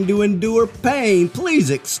without having to endure pain.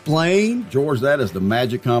 Please explain. George, that is the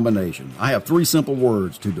magic combination. I have 3 simple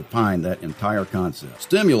words to define that entire concept.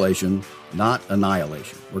 Stimulation, not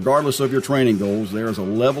annihilation. Regardless of your training goals, there is a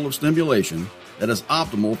level of stimulation that is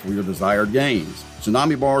optimal for your desired gains.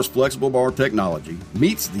 Tsunami Bar's flexible bar technology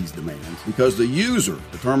meets these demands because the user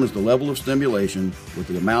determines the level of stimulation with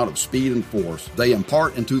the amount of speed and force they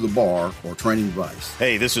impart into the bar or training device.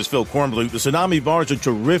 Hey, this is Phil Kornbluth. The Tsunami Bar is a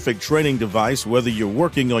terrific training device, whether you're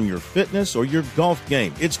working on your fitness or your golf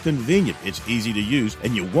game. It's convenient, it's easy to use,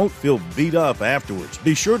 and you won't feel beat up afterwards.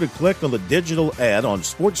 Be sure to click on the digital ad on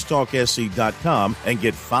SportsTalkSC.com and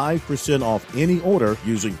get 5% off any order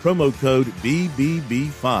using promo code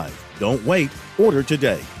BBB5. Don't wait. Order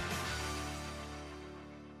today.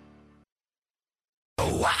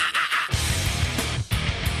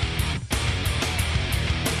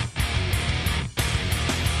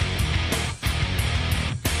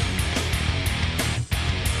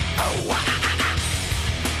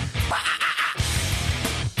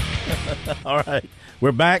 All right.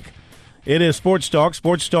 We're back. It is Sports Talk,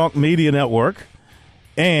 Sports Talk Media Network.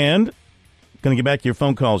 And going to get back to your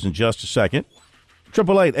phone calls in just a second.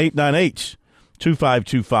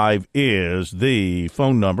 888-898-2525 is the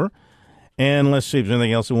phone number. And let's see if there's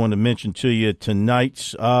anything else I wanted to mention to you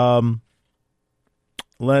tonight.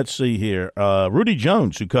 Let's see here. Rudy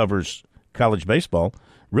Jones, who covers college baseball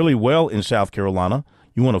really well in South Carolina.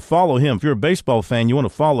 You want to follow him. If you're a baseball fan, you want to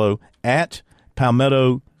follow at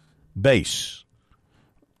Palmetto Base.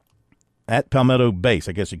 At Palmetto Base.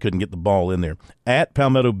 I guess he couldn't get the ball in there. At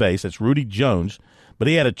Palmetto Base. That's Rudy Jones. But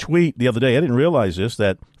he had a tweet the other day, I didn't realize this,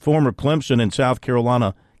 that former Clemson and South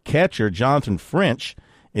Carolina catcher Jonathan French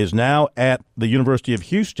is now at the University of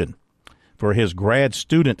Houston for his grad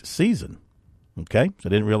student season. Okay, so I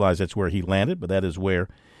didn't realize that's where he landed, but that is where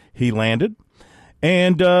he landed.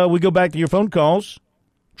 And we go back to your phone calls,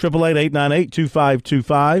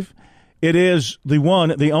 888-898-2525. It is the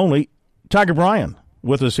one, the only, Tiger Bryan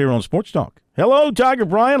with us here on Sports Talk. Hello, Tiger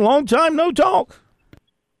Bryan. Long time no talk.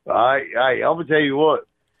 Hey, I'm gonna tell you what.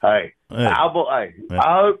 I hope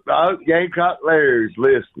Gamecock Larry's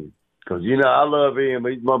listening because I love him.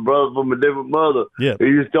 He's my brother from a different mother. Yeah,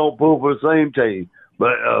 he just don't pull for the same team.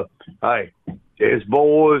 But hey, it's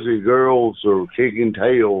boys and girls are kicking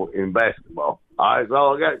tail in basketball. That's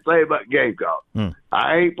all I got to say about Gamecock.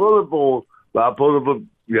 I ain't pulling for him, but I pulling for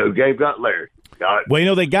Gamecock Larry.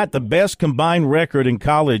 Well, they got the best combined record in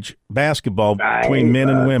college basketball between men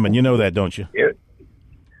and women. You know that, don't you?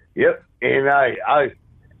 Yep, and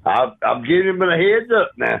I'm giving him a heads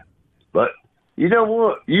up now. But you know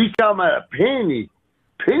what? You talking about a penny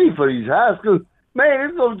for these high schools? Man,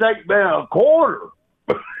 it's going to take about a quarter.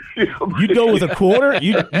 You'd go with a quarter?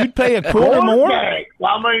 You'd pay a quarter more? I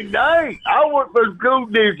mean, dang. I worked for the school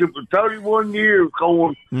district for 31 years,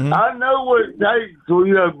 Corn. Mm-hmm. I know what it takes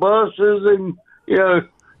for, buses and,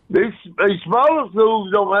 these smaller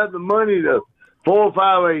schools don't have the money that 4 or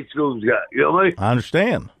 5A schools got. You know what I mean? I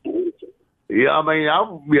understand. Yeah, I mean, I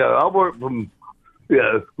work from,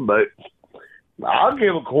 but I'll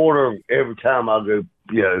give a quarter every time I go,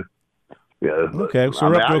 Okay, so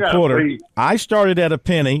we're up to a quarter. I started at a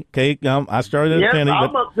penny. Okay, I started at a penny.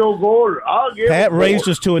 I'm up to a quarter. Pat raised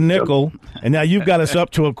us to a nickel, and now you've got us up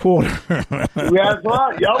to a quarter. That's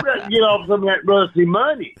right. Y'all got to get off some of that rusty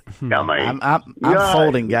money. I mean, I'm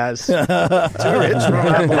folding, guys. It's from my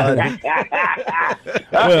blood.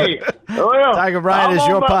 Tiger Bryan is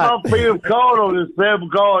your pot. I'm on my card on this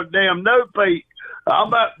 7-card damn note page. I'm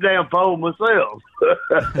about to damn fold myself.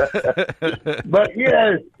 But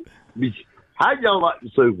how'd y'all like the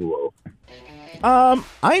Super Bowl?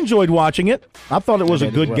 I enjoyed watching it. I thought it was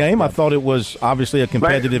a good game. I thought it was obviously a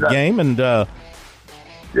competitive game, and the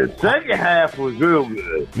second half was real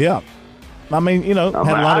good. Yeah. I mean, had a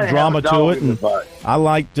lot of drama to it, and I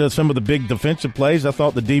liked some of the big defensive plays. I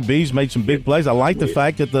thought the DBs made some big plays. I liked the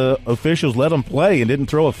fact that the officials let them play and didn't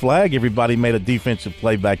throw a flag. Everybody made a defensive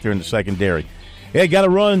play back there in the secondary. Yeah, got to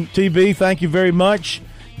run, TB. Thank you very much.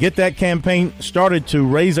 Get that campaign started to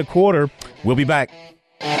raise a quarter. We'll be back.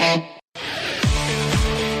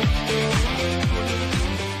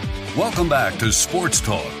 Welcome back to Sports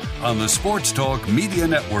Talk on the Sports Talk Media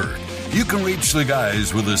Network. You can reach the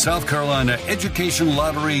guys with the South Carolina Education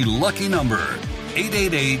Lottery lucky number,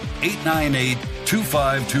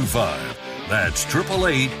 888-898-2525. That's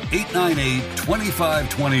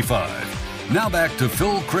 888-898-2525. Now back to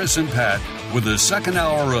Phil, Chris, and Pat with the second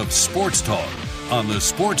hour of Sports Talk on the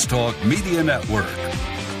Sports Talk Media Network.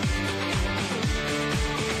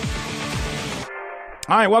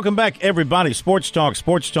 All right, welcome back, everybody. Sports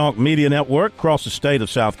Talk Media Network across the state of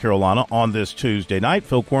South Carolina on this Tuesday night.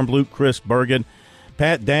 Phil Kornblut, Chris Bergen,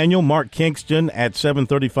 Pat Daniel, Mark Kingston at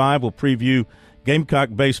 7:35 will preview Gamecock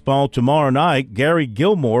baseball tomorrow night. Gary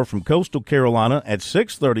Gilmore from Coastal Carolina at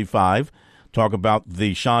 6:35 talk about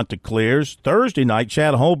the Chanticleers. Thursday night,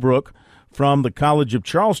 Chad Holbrook from the College of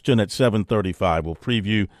Charleston at 7:35 will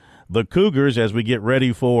preview the Cougars as we get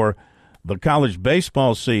ready for the college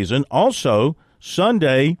baseball season. Also,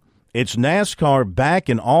 Sunday, it's NASCAR back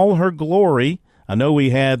in all her glory. I know we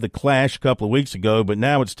had the Clash a couple of weeks ago, but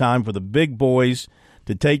now it's time for the big boys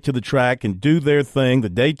to take to the track and do their thing, the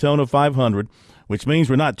Daytona 500, which means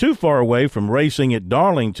we're not too far away from racing at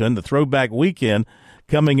Darlington, the throwback weekend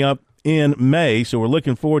coming up in May. So we're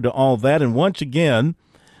looking forward to all that. And once again,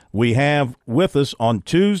 we have with us on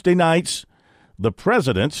Tuesday nights the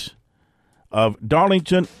presidents of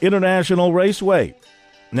Darlington International Raceway.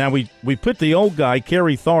 Now, we put the old guy,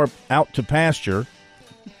 Kerry Tharp, out to pasture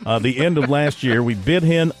the end of last year. We bid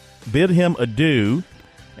him adieu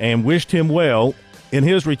and wished him well in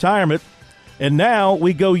his retirement. And now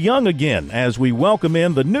we go young again as we welcome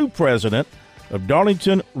in the new president of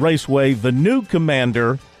Darlington Raceway, the new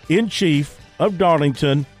commander-in-chief of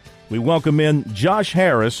Darlington. We welcome in Josh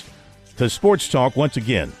Harris to Sports Talk once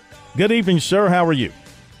again. Good evening, sir. How are you?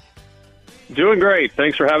 Doing great.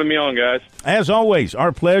 Thanks for having me on, guys. As always,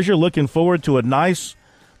 our pleasure. Looking forward to a nice,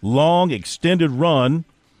 long, extended run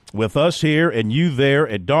with us here and you there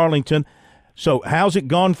at Darlington. So how's it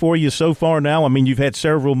gone for you so far now? I mean, you've had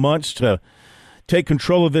several months to take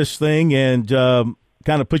control of this thing and kind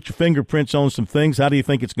of put your fingerprints on some things. How do you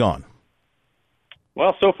think it's gone?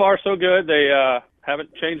 Well, so far so good. They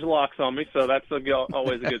haven't changed the locks on me, so that's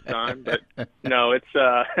always a good sign. But no, it's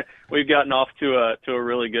we've gotten off to a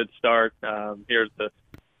really good start here at the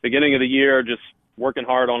beginning of the year. Just working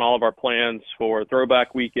hard on all of our plans for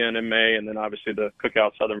Throwback Weekend in May, and then obviously the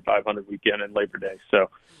Cookout Southern 500 weekend and Labor Day.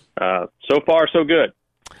 So so far so good.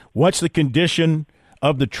 What's the condition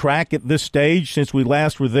of the track at this stage since we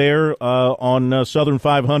last were there on Southern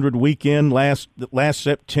 500 weekend last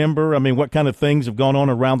September? I mean, what kind of things have gone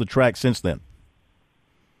on around the track since then?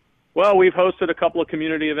 Well, we've hosted a couple of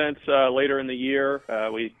community events later in the year.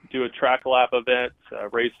 We do a track lap event,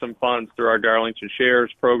 raise some funds through our Darlington Shares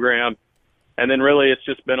program. And then really it's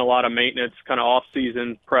just been a lot of maintenance, kind of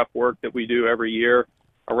off-season prep work that we do every year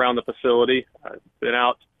around the facility. I've been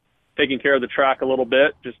out taking care of the track a little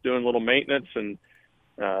bit, just doing a little maintenance and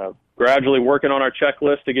gradually working on our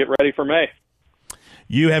checklist to get ready for May.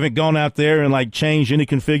 You haven't gone out there and, like, changed any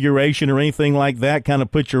configuration or anything like that, kind of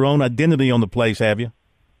put your own identity on the place, have you?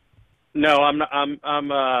 No, I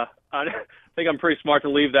think I'm pretty smart to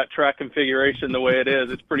leave that track configuration the way it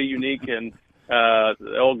is. It's pretty unique, and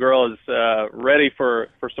the old girl is ready for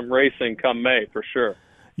some racing come May for sure.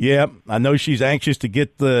 Yeah, I know she's anxious to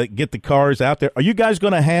get the cars out there. Are you guys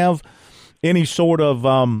going to have any sort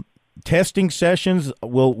of testing sessions?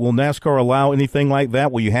 Will NASCAR allow anything like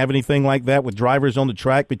that? Will you have anything like that with drivers on the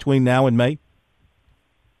track between now and May?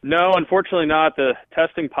 No, unfortunately not. The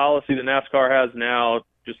testing policy that NASCAR has now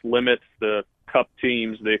just limits the Cup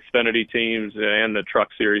teams, the Xfinity teams, and the Truck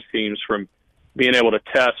Series teams from being able to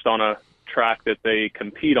test on a track that they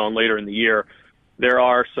compete on later in the year. There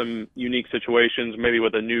are some unique situations, maybe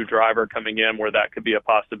with a new driver coming in, where that could be a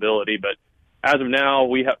possibility. But as of now,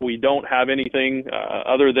 we don't have anything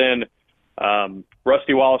other than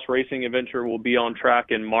Rusty Wallace Racing Adventure will be on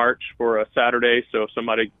track in March for a Saturday. So if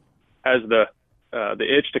somebody has the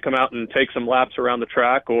itch to come out and take some laps around the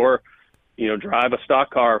track, or drive a stock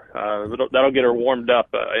car, that'll get her warmed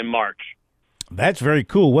up in March. That's very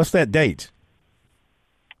cool. What's that date?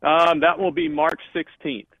 That will be March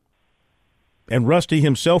 16th. And Rusty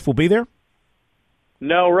himself will be there?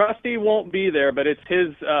 No, Rusty won't be there, but it's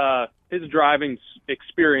his driving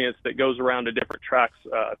experience that goes around to different tracks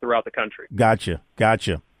throughout the country. Gotcha.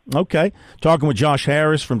 Okay. Talking with Josh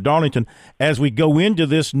Harris from Darlington. As we go into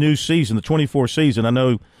this new season, the 24 season, I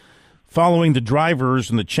know following the drivers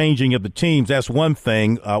and the changing of the teams, that's one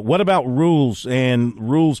thing. What about rules and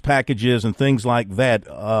rules packages and things like that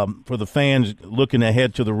for the fans looking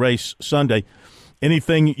ahead to the race Sunday?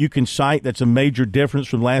 Anything you can cite that's a major difference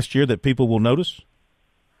from last year that people will notice?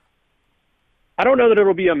 I don't know that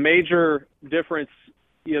it'll be a major difference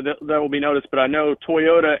that will be noticed, but I know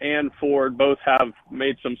Toyota and Ford both have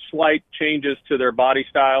made some slight changes to their body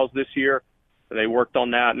styles this year. They worked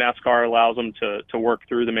on that. NASCAR allows them to work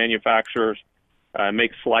through the manufacturers,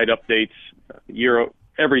 make slight updates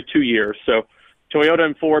every 2 years. So Toyota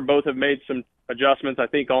and Ford both have made some adjustments. I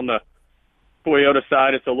think on the Toyota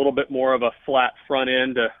side, it's a little bit more of a flat front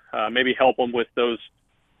end to maybe help them with those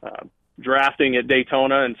drafting at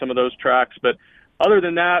Daytona and some of those tracks. But other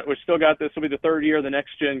than that, we still got this will be the third year of the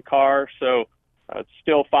next-gen car, so it's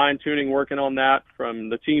still fine-tuning, working on that from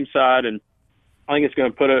the team side, and I think it's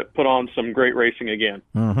going to put on some great racing again.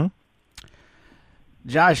 Mm-hmm.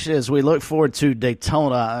 Josh, as we look forward to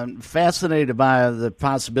Daytona, I'm fascinated by the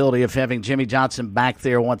possibility of having Jimmy Johnson back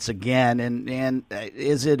there once again. And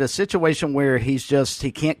is it a situation where he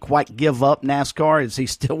can't quite give up NASCAR? Is he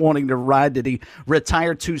still wanting to ride? Did he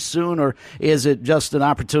retire too soon? Or is it just an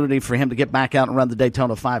opportunity for him to get back out and run the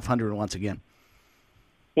Daytona 500 once again?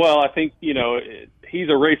 Well, I think, he's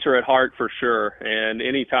a racer at heart for sure. And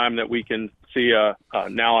anytime that we can see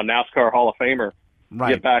now a NASCAR Hall of Famer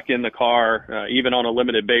get back in the car, even on a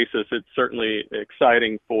limited basis, it's certainly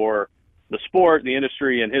exciting for the sport, the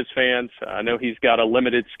industry, and his fans. I know he's got a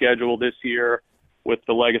limited schedule this year with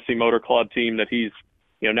the Legacy Motor Club team that he's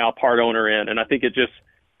now part owner in, and I think it just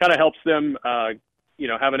kind of helps them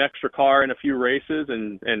have an extra car in a few races,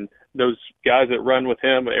 and those guys that run with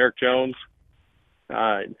him, Eric Jones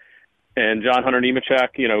and John Hunter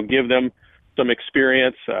Nemechek, give them some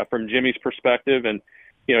experience from Jimmy's perspective. And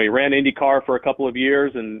he ran IndyCar for a couple of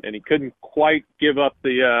years, and he couldn't quite give up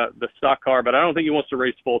the stock car, but I don't think he wants to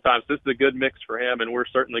race full time. So this is a good mix for him, and we're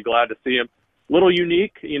certainly glad to see him. A little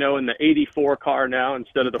unique, in the 84 car now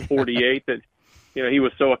instead of the 48 that he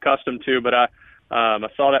was so accustomed to. But I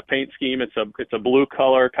saw that paint scheme. It's a blue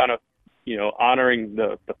color, kind of honoring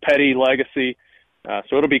the Petty legacy.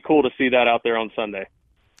 So it'll be cool to see that out there on Sunday.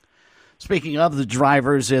 Speaking of the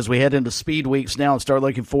drivers, as we head into speed weeks now and start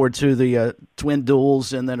looking forward to the twin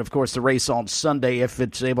duels and then, of course, the race on Sunday, if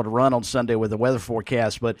it's able to run on Sunday with the weather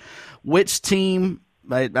forecast. But which team,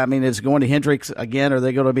 is it going to Hendrick again? Are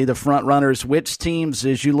they going to be the front runners? Which teams,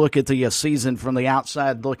 as you look at the season from the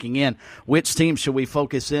outside looking in, which team should we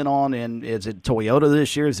focus in on? And is it Toyota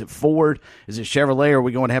this year? Is it Ford? Is it Chevrolet? Or are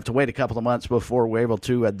we going to have to wait a couple of months before we're able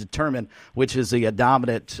to determine which is the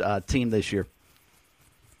dominant team this year?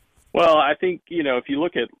 Well, I think, if you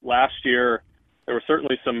look at last year, there were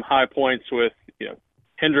certainly some high points with,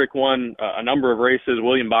 Hendrick won a number of races.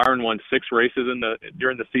 William Byron won 6 races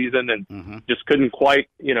during the season and just couldn't quite,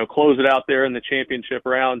 close it out there in the championship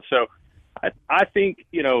round. So I think,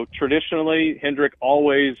 traditionally Hendrick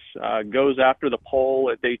always goes after the pole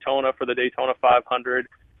at Daytona for the Daytona 500.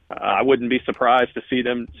 I wouldn't be surprised to see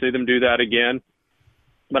them do that again.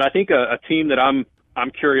 But I think a team that I'm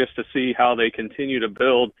curious to see how they continue to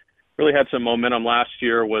build, really had some momentum last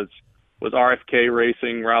year, was RFK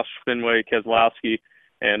Racing, Roush Fenway, Keselowski,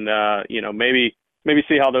 and maybe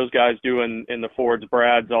see how those guys do in the Fords.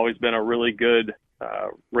 Brad's always been a really good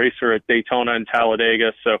racer at Daytona and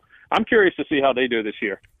Talladega, so I'm curious to see how they do this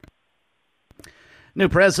year. New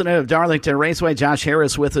president of Darlington Raceway, Josh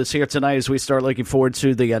Harris, with us here tonight as we start looking forward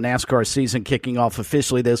to the NASCAR season kicking off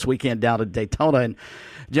officially this weekend down at Daytona. And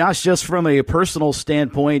Josh, just from a personal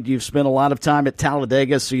standpoint, you've spent a lot of time at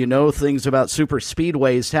Talladega, so you know things about super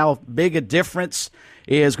speedways. How big a difference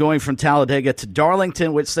is going from Talladega to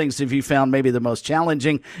Darlington? Which things have you found maybe the most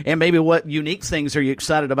challenging? And maybe what unique things are you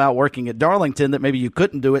excited about working at Darlington that maybe you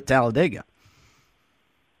couldn't do at Talladega?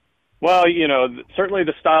 Well, certainly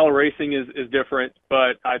the style of racing is different,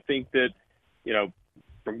 but I think that,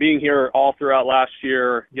 from being here all throughout last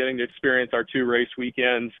year, getting to experience our 2 race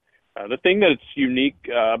weekends, the thing that's unique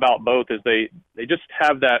about both is they just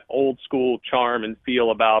have that old school charm and feel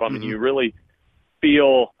about them, and you really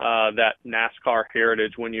feel that NASCAR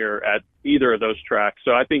heritage when you're at either of those tracks.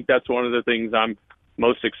 So I think that's one of the things I'm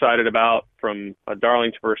most excited about from a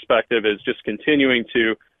Darlington perspective, is just continuing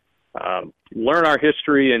to learn our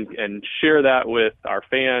history and share that with our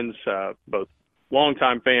fans, both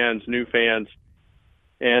longtime fans, new fans.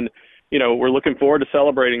 And, we're looking forward to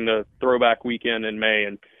celebrating the throwback weekend in May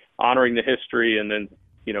and honoring the history. And then,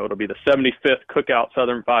 it'll be the 75th Cookout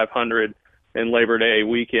Southern 500 and Labor Day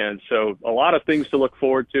weekend. So a lot of things to look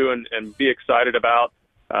forward to and be excited about.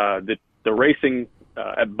 the racing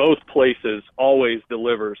at both places always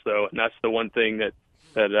delivers, though, and that's the one thing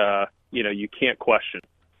that you can't question.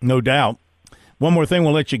 No doubt. One more thing,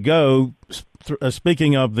 we'll let you go.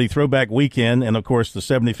 Speaking of the Throwback Weekend and, of course, the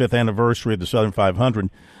 75th anniversary of the Southern 500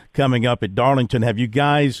 coming up at Darlington, have you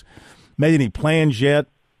guys made any plans yet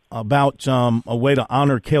about a way to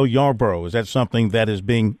honor Cale Yarborough? Is that something that is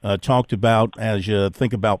being talked about as you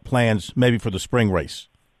think about plans maybe for the spring race?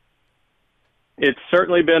 It's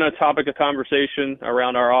certainly been a topic of conversation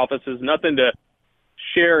around our offices. Nothing to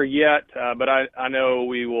share yet, but I know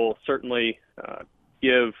we will certainly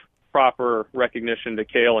give proper recognition to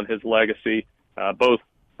Cale and his legacy, both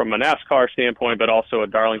from a NASCAR standpoint, but also a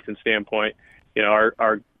Darlington standpoint.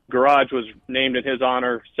 Our garage was named in his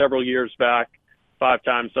honor several years back,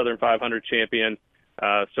 5-time Southern 500 champion.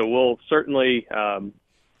 So we'll certainly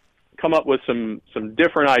come up with some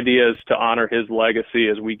different ideas to honor his legacy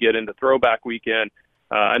as we get into Throwback Weekend.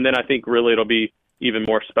 And then I think really it'll be even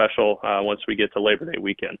more special once we get to Labor Day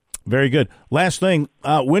weekend. Very good. Last thing,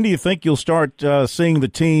 when do you think you'll start seeing the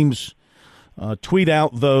teams tweet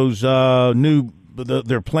out those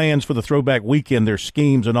their plans for the Throwback Weekend, their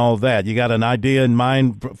schemes and all of that? You got an idea in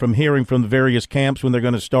mind from hearing from the various camps when they're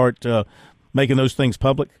going to start making those things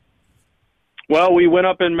public? Well, we went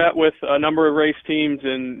up and met with a number of race teams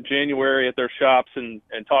in January at their shops and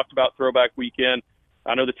talked about Throwback Weekend.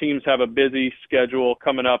 I know the teams have a busy schedule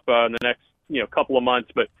coming up in the next couple of months,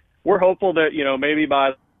 but we're hopeful that maybe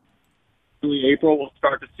by early April we'll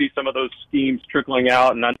start to see some of those schemes trickling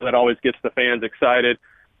out, and that always gets the fans excited.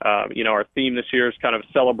 Our theme this year is kind of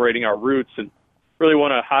celebrating our roots, and really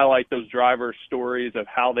want to highlight those drivers' stories of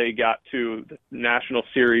how they got to the National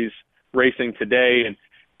Series racing today, and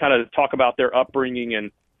kind of talk about their upbringing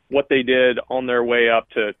and what they did on their way up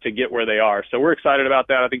to get where they are. So we're excited about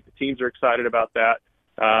that. I think the teams are excited about that.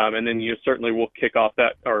 And then certainly we'll kick off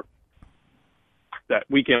that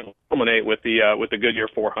weekend will culminate with the Goodyear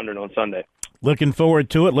 400 on Sunday. Looking forward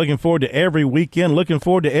to it. Looking forward to every weekend. Looking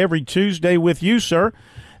forward to every Tuesday with you, sir.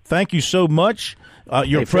 Thank you so much.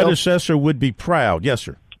 Your predecessor would be proud. Yes,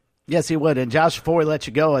 sir. Yes, he would. And, Josh, before we let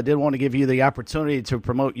you go, I did want to give you the opportunity to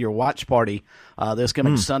promote your watch party this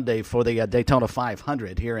coming Sunday for the Daytona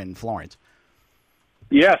 500 here in Florence.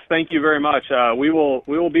 Yes, thank you very much. We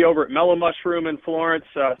will be over at Mellow Mushroom in Florence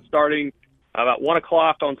starting about 1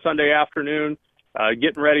 o'clock on Sunday afternoon,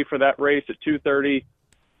 getting ready for that race at 2:30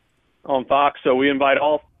 on Fox. So we invite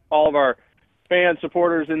all of our fans,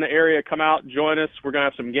 supporters in the area, come out and join us. We're going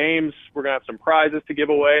to have some games. We're going to have some prizes to give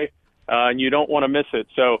away, and you don't want to miss it.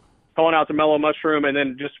 So calling out to Mellow Mushroom. And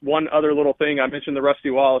then just one other little thing. I mentioned the Rusty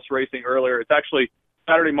Wallace racing earlier. It's actually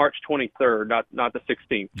Saturday, March 23rd, not the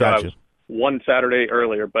 16th. Gotcha. One Saturday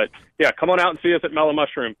earlier. But, yeah, come on out and see us at Mellow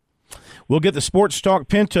Mushroom. We'll get the Sports Talk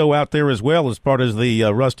Pinto out there as well as part of the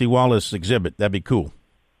Rusty Wallace exhibit. That'd be cool.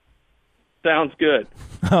 Sounds good.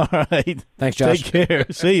 All right. Thanks, Josh. Take care.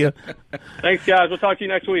 See ya. Thanks, guys. We'll talk to you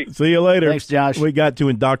next week. See you later. Thanks, Josh. We got to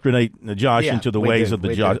indoctrinate Josh into the ways of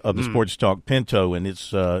the Sports Talk Pinto, and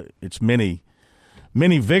it's many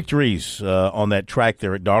victories on that track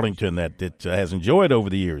there at Darlington that it has enjoyed over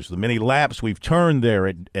the years. The many laps we've turned there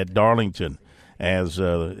at Darlington, as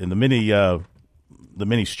in the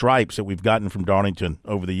many stripes that we've gotten from Darlington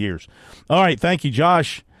over the years. All right, thank you,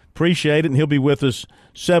 Josh. Appreciate it, and he'll be with us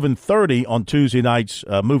 7:30 on Tuesday nights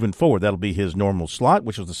moving forward. That'll be his normal slot,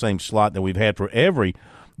 which is the same slot that we've had for every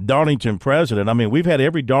Darlington president. I mean, we've had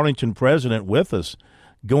every Darlington president with us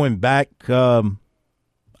going back,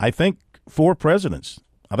 I think, 4 presidents.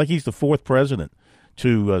 I think he's the 4th president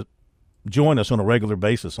to join us on a regular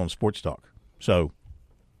basis on Sports Talk. So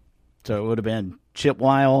it would have been Chip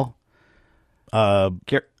Weil,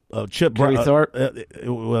 Chip Thorpe,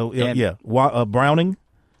 Browning.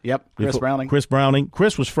 Yep, Chris Browning. Chris Browning.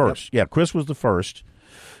 Chris was first. Yep. Yeah, Chris was the first.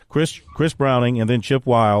 Chris Browning, and then Chip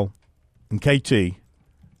Weil and KT.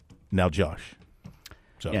 Now Josh.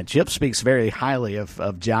 So. Yeah, Chip speaks very highly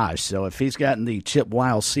of Josh. So if he's gotten the Chip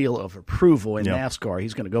Weil seal of approval in NASCAR,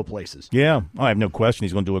 he's going to go places. Yeah, I have no question.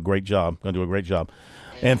 He's going to do a great job.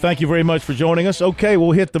 And thank you very much for joining us. Okay,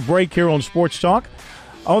 we'll hit the break here on Sports Talk.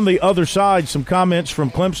 On the other side, some comments from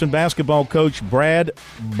Clemson basketball coach Brad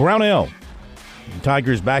Brownell. The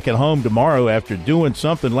Tigers back at home tomorrow after doing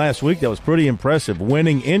something last week that was pretty impressive,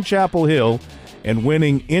 winning in Chapel Hill and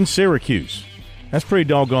winning in Syracuse. That's pretty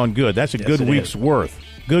doggone good. That's a good week's worth.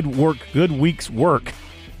 Good week's work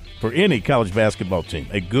for any college basketball team.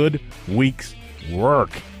 A good week's work.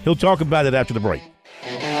 He'll talk about it after the break.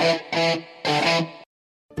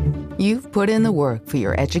 You've put in the work for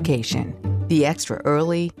your education. The extra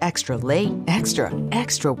early, extra late,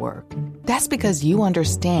 extra work. That's because you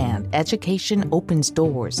understand education opens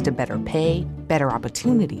doors to better pay, better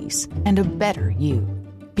opportunities, and a better you.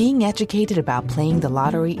 Being educated about playing the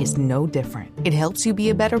lottery is no different. It helps you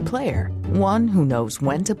be a better player, one who knows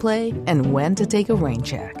when to play and when to take a rain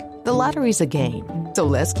check. The lottery's a game, so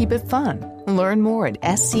let's keep it fun. Learn more at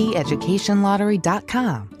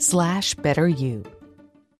sceducationlottery.com/betteryou.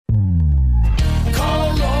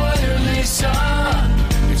 Call Lawyer Lisa.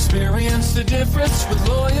 Experience the difference with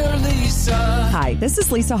Lawyer Lisa. Hi, this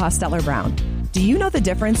is Lisa Hostetler-Brown. Do you know the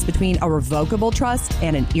difference between a revocable trust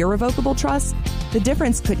and an irrevocable trust? The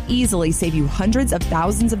difference could easily save you hundreds of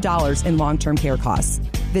thousands of dollars in long-term care costs.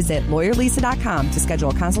 Visit lawyerlisa.com to schedule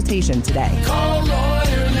a consultation today. Call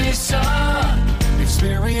Lawyer Lisa.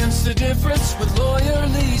 Experience the difference with Lawyer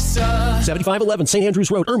Lisa. 7511 St.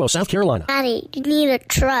 Andrews Road, Irmo, South Carolina. Daddy, you need a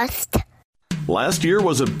trust. Last year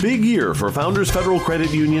was a big year for Founders Federal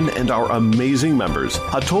Credit Union and our amazing members.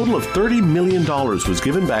 A total of $30 million was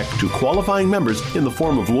given back to qualifying members in the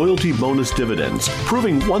form of loyalty bonus dividends,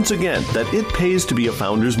 proving once again that it pays to be a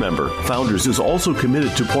Founders member. Founders is also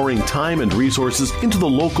committed to pouring time and resources into the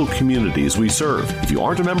local communities we serve. If you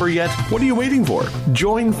aren't a member yet, what are you waiting for?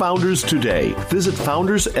 Join Founders today. Visit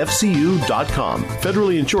foundersfcu.com.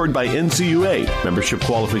 Federally insured by NCUA. Membership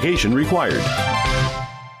qualification required.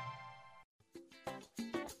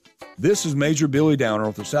 This is Major Billy Downer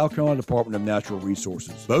with the South Carolina Department of Natural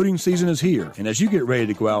Resources. Boating season is here, and as you get ready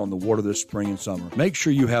to go out on the water this spring and summer, make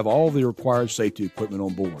sure you have all the required safety equipment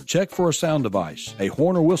on board. Check for a sound device. A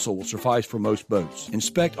horn or whistle will suffice for most boats.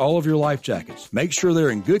 Inspect all of your life jackets. Make sure they're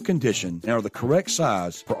in good condition and are the correct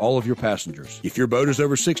size for all of your passengers. If your boat is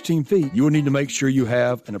over 16 feet, you will need to make sure you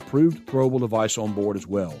have an approved throwable device on board as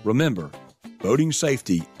well. Remember, boating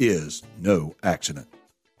safety is no accident.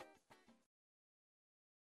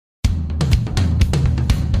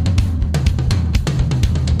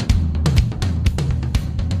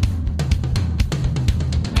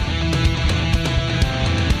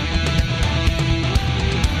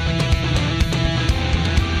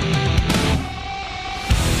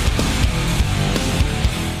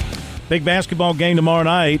 Big basketball game tomorrow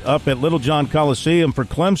night up at Little John Coliseum for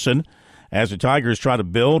Clemson as the Tigers try to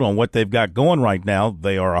build on what they've got going right now.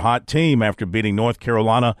 They are a hot team after beating North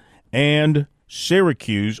Carolina and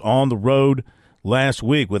Syracuse on the road last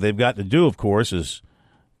week. What they've got to do, of course, is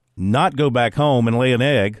not go back home and lay an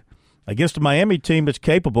egg against a Miami team that's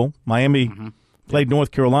capable. Miami played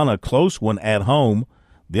North Carolina, a close one at home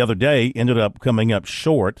the other day, ended up coming up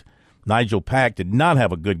short. Nigel Pack did not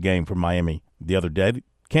have a good game for Miami the other day.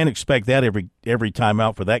 Can't expect that every time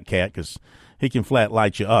out for that cat because he can flat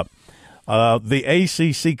light you up. The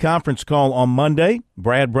ACC conference call on Monday,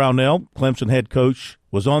 Brad Brownell, Clemson head coach,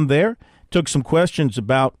 was on there, took some questions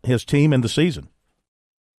about his team and the season.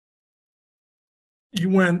 You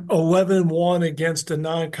went 11-1 against a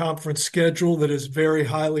non-conference schedule that is very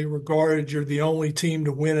highly regarded. You're the only team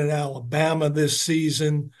to win at Alabama this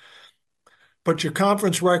season. But your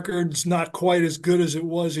conference record's not quite as good as it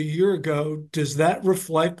was a year ago. Does that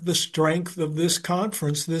reflect the strength of this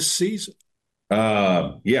conference this season?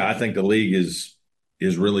 Yeah, I think the league is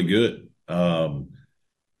really good. I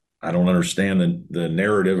don't understand the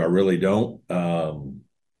narrative. I really don't. I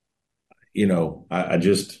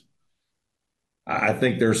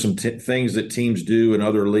think there's some things that teams do in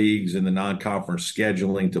other leagues in the non-conference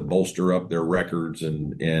scheduling to bolster up their records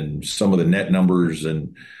and some of the net numbers,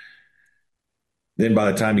 and then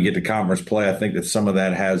by the time you get to conference play, I think that some of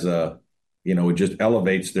that has it just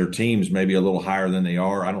elevates their teams maybe a little higher than they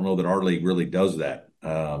are. I don't know that our league really does that.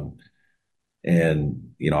 Obviously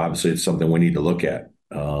it's something we need to look at.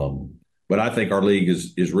 But I think our league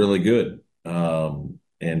is really good and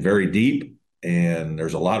very deep, and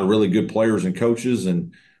there's a lot of really good players and coaches,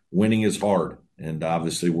 and winning is hard. And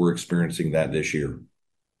obviously we're experiencing that this year.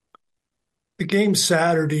 The game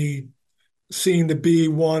Saturday seemed to be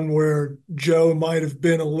one where Joe might have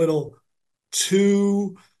been a little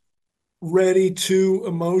too ready, too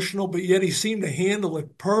emotional, but yet he seemed to handle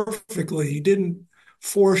it perfectly. He didn't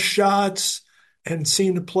force shots and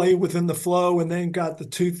seemed to play within the flow, and then got the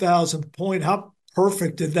 2,000th point. How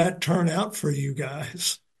perfect did that turn out for you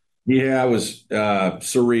guys? Yeah, it was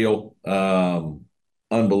surreal.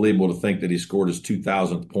 Unbelievable to think that he scored his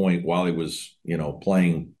 2,000th point while he was,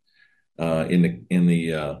 playing in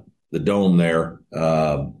the dome there.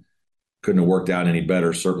 Couldn't have worked out any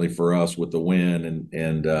better, certainly for us with the win,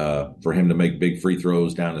 and for him to make big free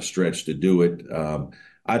throws down the stretch to do it.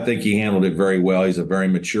 I think he handled it very well. He's a very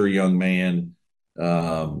mature young man.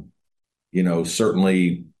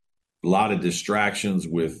 Certainly a lot of distractions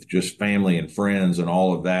with just family and friends and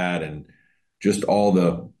all of that, and just all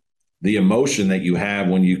the the emotion that you have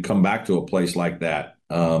when you come back to a place like that,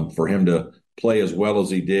 for him to play as well as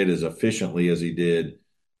he did, as efficiently as he did,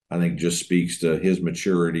 I think just speaks to his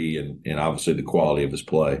maturity and obviously the quality of his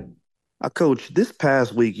play. Coach, this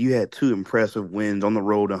past week you had 2 impressive wins on the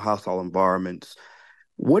road in hostile environments.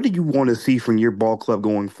 What do you want to see from your ball club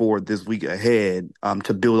going forward this week ahead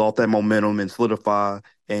to build off that momentum and solidify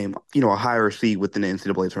a higher seed within the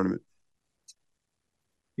NCAA tournament?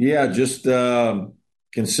 Yeah, just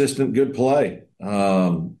consistent good play.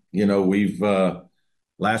 We've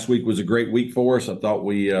last week was a great week for us. I thought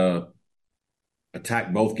we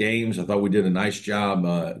attacked both games. I thought we did a nice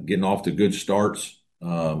job getting off to good starts,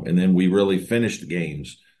 and then we really finished the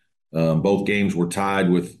games. Both games were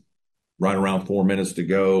tied with right around 4 minutes to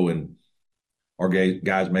go, and our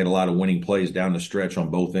guys made a lot of winning plays down the stretch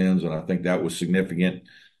on both ends, and I think that was significant.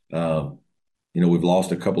 We've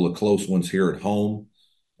lost a couple of close ones here at home.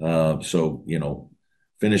 So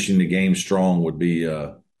finishing the game strong would be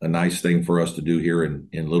a nice thing for us to do here in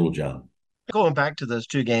Littlejohn. Going back to those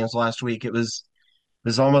 2 games last week, it was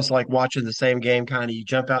almost like watching the same game. Kind of, you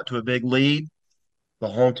jump out to a big lead, the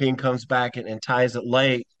home team comes back and ties it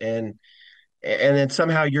late, and then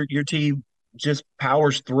somehow your team just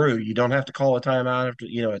powers through. You don't have to call a timeout after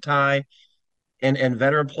a tie, and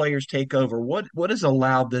veteran players take over. What has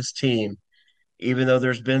allowed this team, even though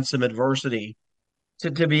there's been some adversity,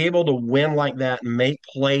 to be able to win like that and make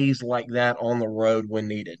plays like that on the road when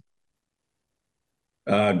needed?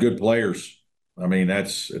 Good players. I mean,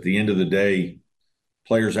 that's at the end of the day,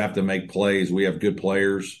 players have to make plays. We have good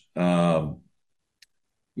players.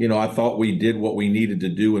 I thought we did what we needed to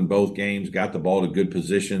do in both games, got the ball to good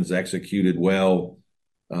positions, executed well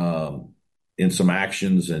in some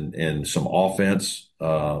actions and some offense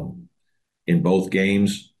in both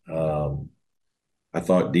games. I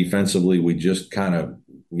thought defensively we just kind of,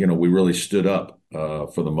 we really stood up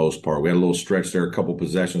for the most part. We had a little stretch there, a couple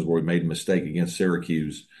possessions where we made a mistake against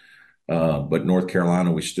Syracuse. But North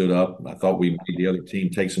Carolina, we stood up. I thought we made the other team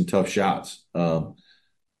take some tough shots.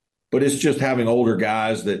 But it's just having older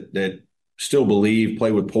guys that still believe,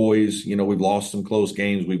 play with poise. We've lost some close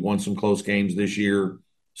games. We've won some close games this year.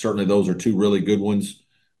 Certainly those are 2 really good ones.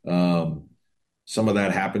 Some of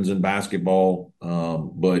that happens in basketball.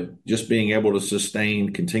 But just being able to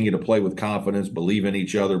sustain, continue to play with confidence, believe in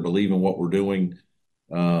each other, believe in what we're doing,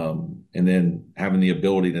 and then having the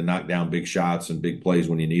ability to knock down big shots and big plays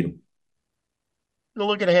when you need them.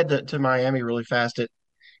 Looking ahead to Miami really fast, it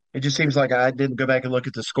just seems like, I didn't go back and look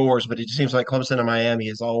at the scores, but it just seems like Clemson and Miami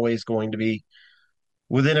is always going to be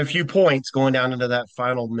within a few points going down into that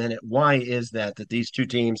final minute. Why is that these 2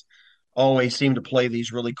 teams always seem to play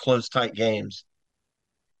these really close, tight games?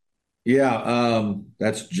 Yeah,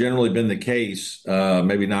 that's generally been the case.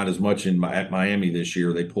 Maybe not as much at Miami this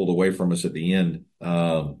year. They pulled away from us at the end.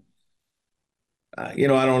 I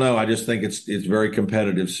don't know. I just think it's very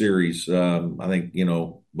competitive series. I think,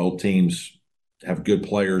 both teams have good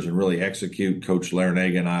players and really execute. Coach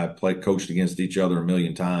Larinaga and I coached against each other a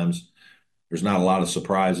million times. There's not a lot of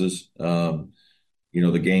surprises. The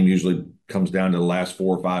game usually comes down to the last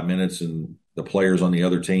 4 or 5 minutes, and the players on the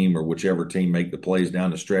other team or whichever team make the plays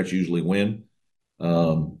down the stretch usually win.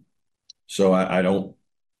 So I don't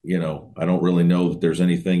really know that there's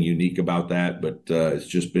anything unique about that, but it's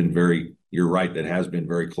just been you're right, that has been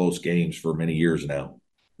very close games for many years now.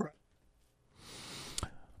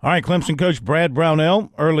 All right, Clemson coach Brad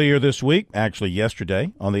Brownell earlier this week, actually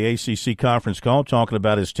yesterday, on the ACC conference call, talking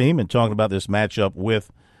about his team and talking about this matchup with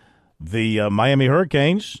the Miami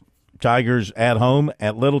Hurricanes. Tigers at home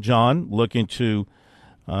at Littlejohn, looking to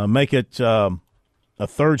make it a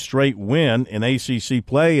 3rd straight win in ACC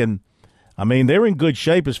play. And, I mean, they're in good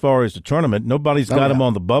shape as far as the tournament. Nobody's got them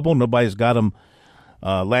on the bubble. Nobody's got them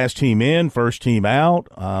last team in, first team out.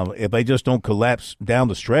 If they just don't collapse down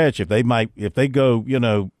the stretch, if they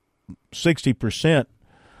go, 60%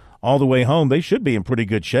 all the way home, they should be in pretty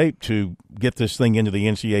good shape to get this thing into the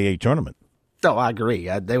NCAA tournament. No, I agree.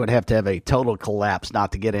 They would have to have a total collapse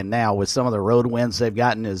not to get in now. With some of the road wins they've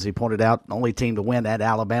gotten, as he pointed out, only team to win at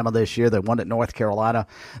Alabama this year. They won at North Carolina.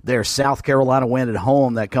 Their South Carolina win at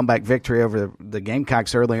home, that comeback victory over the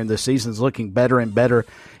Gamecocks earlier in the season, is looking better and better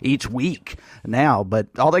each week now. But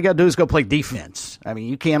all they got to do is go play defense. I mean,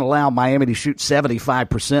 you can't allow Miami to shoot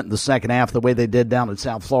 75% in the second half the way they did down in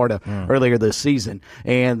South Florida earlier this season.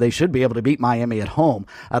 And they should be able to beat Miami at home.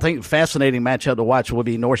 I think a fascinating matchup to watch will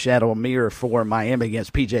be Norshad Amir for Miami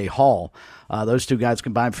against P.J. Hall. Those 2 guys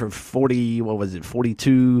combined for 42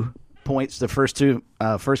 points the first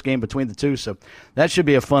game between the two, so that should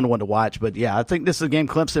be a fun one to watch. But yeah, I think this is a game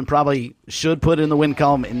Clemson probably should put in the win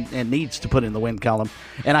column and needs to put in the win column.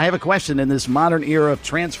 And I have a question. In this modern era of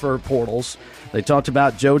transfer portals, they talked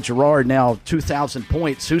about Joe Girard now 2,000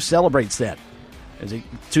 points. Who celebrates that? Is it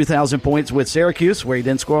 2,000 points with Syracuse where he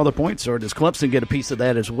didn't score all the points, or does Clemson get a piece of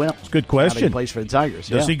that as well? It's a good question. He plays for the Tigers.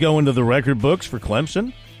 Does he go into the record books for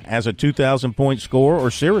Clemson as a 2,000-point scorer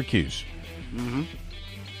or Syracuse? Mm-hmm.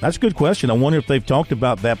 That's a good question. I wonder if they've talked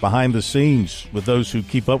about that behind the scenes with those who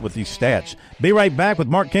keep up with these stats. Be right back with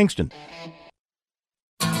Mark Kingston.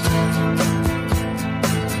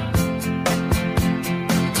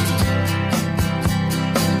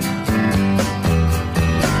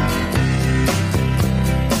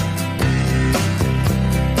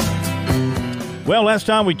 Well, last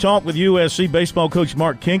time we talked with USC baseball coach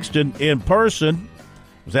Mark Kingston in person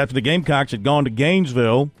was after the Gamecocks had gone to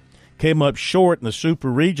Gainesville, came up short in the Super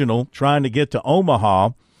Regional trying to get to Omaha.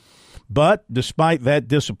 But despite that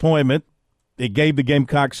disappointment, it gave the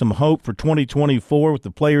Gamecocks some hope for 2024 with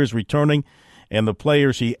the players returning and the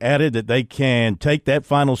players he added that they can take that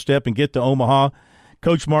final step and get to Omaha.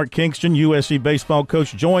 Coach Mark Kingston, USC baseball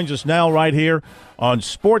coach, joins us now right here on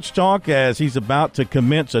Sports Talk as he's about to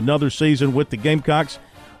commence another season with the Gamecocks.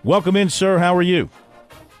 Welcome in, sir. How are you?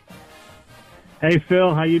 Hey,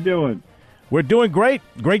 Phil. How you doing? We're doing great.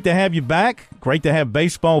 Great to have you back. Great to have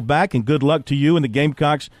baseball back, and good luck to you and the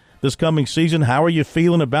Gamecocks this coming season. How are you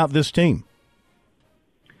feeling about this team?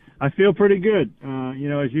 I feel pretty good.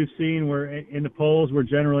 As you've seen, we're in the polls. We're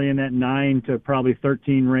generally in that 9 to probably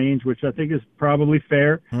 13 range, which I think is probably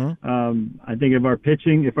fair. I think if our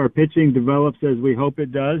pitching develops as we hope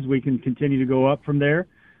it does, we can continue to go up from there.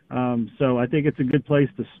 So I think it's a good place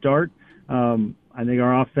to start. I think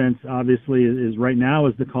our offense obviously is right now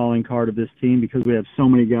is the calling card of this team because we have so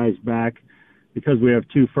many guys back, because we have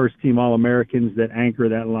 2 first-team All-Americans that anchor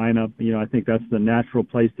that lineup. I think that's the natural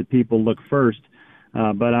place that people look first.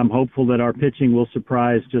 But I'm hopeful that our pitching will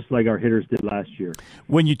surprise just like our hitters did last year.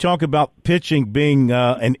 When you talk about pitching being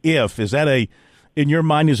an if, is that in your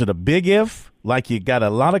mind, is it a big if, like you got a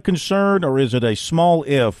lot of concern, or is it a small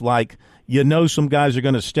if, like some guys are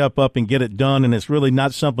going to step up and get it done, and it's really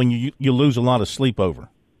not something you lose a lot of sleep over?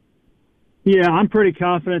 Yeah, I'm pretty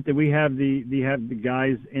confident that we have the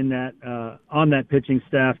guys in that on that pitching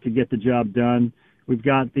staff to get the job done. We've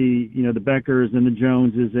got the Beckers and the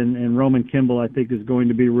Joneses, and Roman Kimball, I think, is going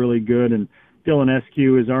to be really good. And Dylan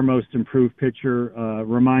Eskew is our most improved pitcher.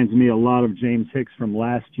 Reminds me a lot of James Hicks from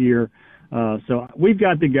last year. So we've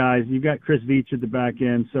got the guys. You've got Chris Veach at the back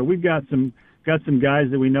end. So we've got some guys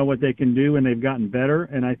that we know what they can do, and they've gotten better.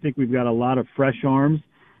 And I think we've got a lot of fresh arms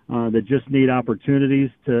that just need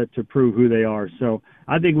opportunities to prove who they are. So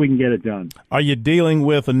I think we can get it done. Are you dealing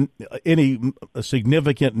with a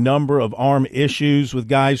significant number of arm issues with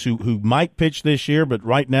guys who might pitch this year, but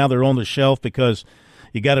right now they're on the shelf because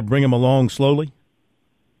you got to bring them along slowly?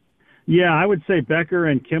 Yeah, I would say Becker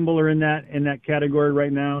and Kimball are in that category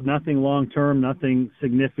right now. Nothing long-term, nothing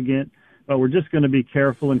significant, but we're just going to be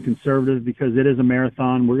careful and conservative because it is a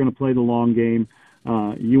marathon. We're going to play the long game.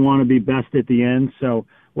 You want to be best at the end, so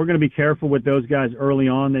we're going to be careful with those guys early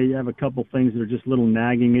on. They have a couple things that are just little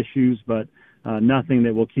nagging issues, but nothing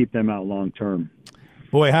that will keep them out long term.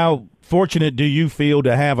 Boy, how fortunate do you feel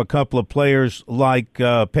to have a couple of players like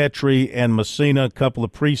Petrie and Messina, a couple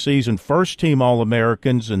of preseason first-team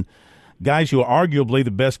All-Americans, and guys who are arguably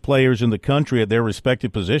the best players in the country at their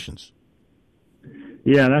respective positions?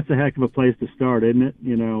 Yeah, that's a heck of a place to start, isn't it?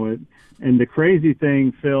 And the crazy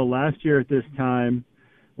thing, Phil, last year at this time,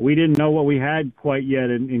 we didn't know what we had quite yet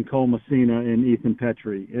in Cole Messina and Ethan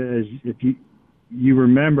Petrie. If you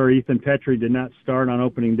remember, Ethan Petrie did not start on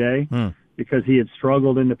opening day because he had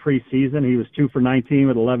struggled in the preseason. He was 2 for 19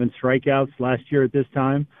 with 11 strikeouts last year at this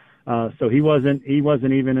time. So he wasn't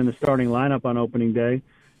even in the starting lineup on opening day.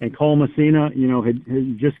 And Cole Messina,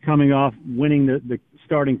 had just coming off winning the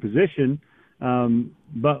starting position.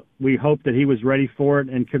 But we hoped that he was ready for it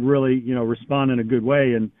and could really, respond in a good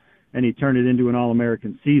way. And he turned it into an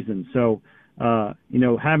All-American season. So,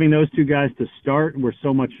 having those 2 guys to start, we're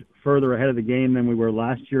so much further ahead of the game than we were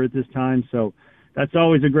last year at this time. So that's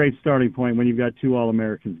always a great starting point when you've got 2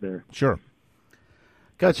 All-Americans there. Sure.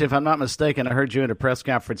 Coach, if I'm not mistaken, I heard you at a press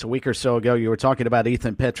conference a week or so ago. You were talking about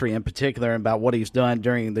Ethan Petrie in particular and about what he's done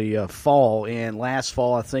during the fall. And last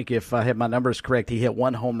fall, I think if I have my numbers correct, he hit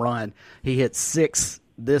 1 home run. He hit 6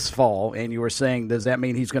 this fall, and you were saying, does that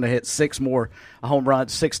mean he's going to hit 6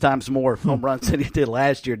 times more home runs than he did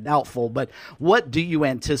last year? Doubtful. But what do you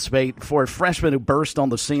anticipate for a freshman who burst on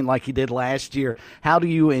the scene like he did last year? How do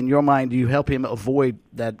you, in your mind, do you help him avoid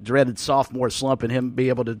that dreaded sophomore slump and him be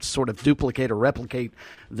able to sort of duplicate or replicate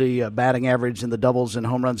the batting average and the doubles and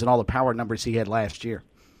home runs and all the power numbers he had last year?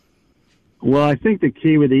 Well, I think the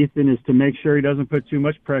key with Ethan is to make sure he doesn't put too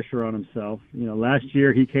much pressure on himself. Last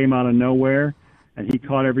year he came out of nowhere and he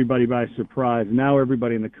caught everybody by surprise. Now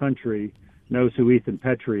everybody in the country knows who Ethan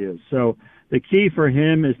Petrie is. So the key for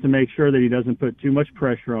him is to make sure that he doesn't put too much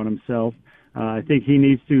pressure on himself. I think he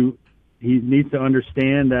needs to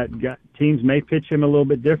understand that teams may pitch him a little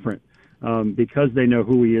bit different because they know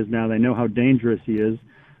who he is now. They know how dangerous he is.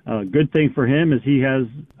 Good thing for him is he has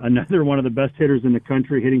another one of the best hitters in the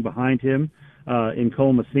country hitting behind him in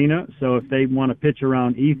Cole Messina. So if they want to pitch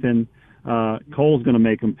around Ethan, Cole's going to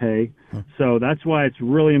make him pay. So that's why it's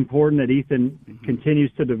really important that Ethan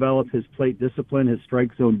continues to develop his plate discipline, his strike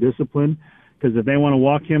zone discipline, because if they want to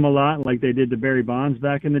walk him a lot like they did to Barry Bonds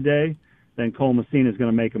back in the day, then Cole Messina is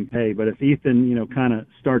going to make him pay. But if Ethan, kind of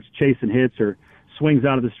starts chasing hits or swings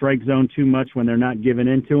out of the strike zone too much when they're not giving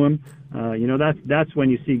in to him, that's when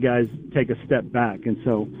you see guys take a step back. And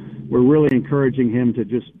so we're really encouraging him to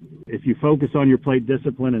just, if you focus on your plate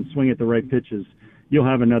discipline and swing at the right pitches, you'll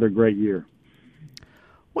have another great year.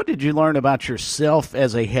 What did you learn about yourself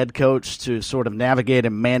as a head coach to sort of navigate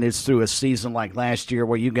and manage through a season like last year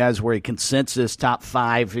where you guys were a consensus top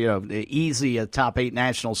 5, easy a top 8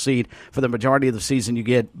 national seed? For the majority of the season, you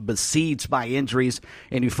get besieged by injuries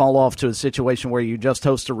and you fall off to a situation where you just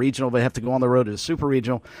host a regional but have to go on the road to a super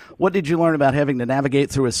regional. What did you learn about having to navigate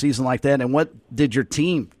through a season like that, and what did your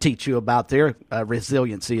team teach you about their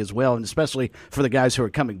resiliency as well, and especially for the guys who are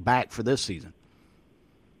coming back for this season?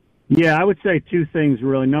 Yeah, I would say 2 things,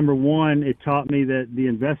 really. Number one, it taught me that the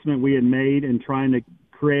investment we had made in trying to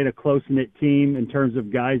create a close-knit team in terms of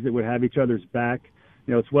guys that would have each other's back.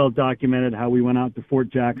 It's well documented how we went out to Fort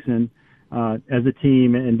Jackson as a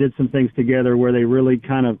team and did some things together where they really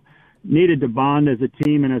kind of needed to bond as a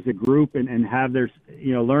team and as a group and have their,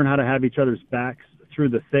 learn how to have each other's backs through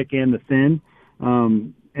the thick and the thin.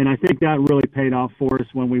 And I think that really paid off for us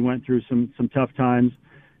when we went through some tough times.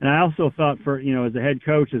 And I also thought as a head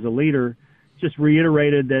coach, as a leader, just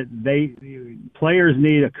reiterated that players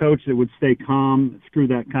need a coach that would stay calm through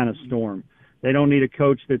that kind of storm. They don't need a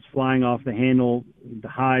coach that's flying off the handle, the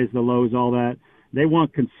highs, the lows, all that. They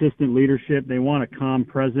want consistent leadership. They want a calm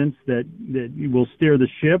presence that will steer the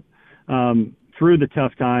ship through the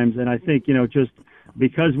tough times. And I think, just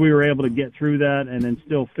because we were able to get through that and then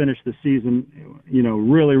still finish the season,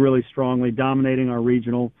 really, really strongly, dominating our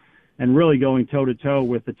regional, and really going toe-to-toe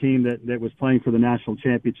with the team that was playing for the national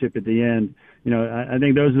championship at the end. I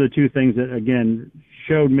think those are the 2 things that, again,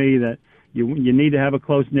 showed me that you need to have a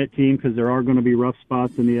close-knit team because there are going to be rough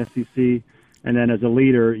spots in the SEC. And then as a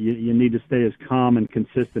leader, you need to stay as calm and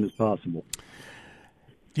consistent as possible.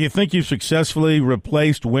 Do you think you've successfully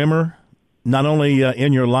replaced Wimmer, not only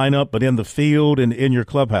in your lineup, but in the field and in your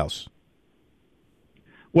clubhouse?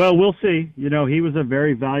 Well, we'll see. He was a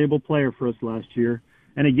very valuable player for us last year.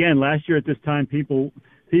 And again, last year at this time, people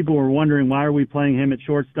were wondering, why are we playing him at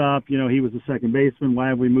shortstop? He was a second baseman. Why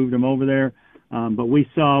have we moved him over there? But we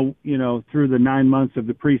saw, through the 9 months of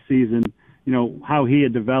the preseason, how he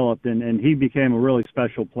had developed, and he became a really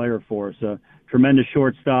special player for us. A tremendous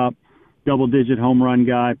shortstop, double-digit home run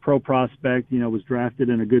guy, pro prospect, was drafted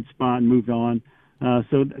in a good spot and moved on.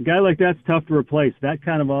 So a guy like that's tough to replace. That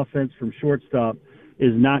kind of offense from shortstop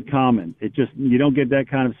is not common. You don't get that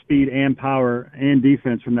kind of speed and power and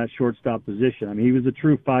defense from that shortstop position. I mean, he was a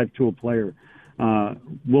true 5-tool player.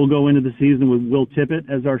 We'll go into the season with Will Tippett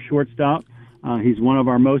as our shortstop. He's one of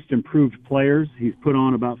our most improved players. He's put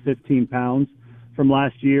on about 15 pounds from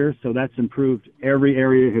last year, so that's improved every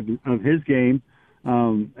area of his game.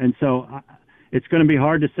 And so it's going to be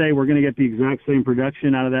hard to say we're going to get the exact same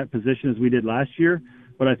production out of that position as we did last year,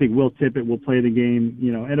 but I think Will Tippett will play the game,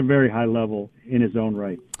 at a very high level in his own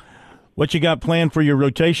right. What you got planned for your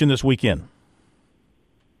rotation this weekend?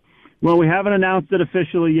 Well, we haven't announced it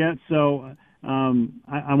officially yet, so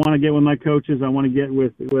I want to get with my coaches. I want to get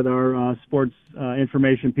with our sports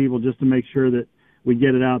information people just to make sure that we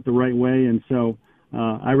get it out the right way. And so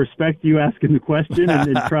I respect you asking the question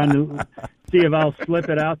and trying to see if I'll slip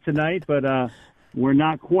it out tonight, but we're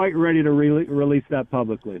not quite ready to release that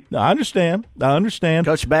publicly. No, I understand.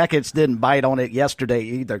 Coach Backus didn't bite on it yesterday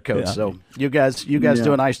either, Coach. Yeah. So you guys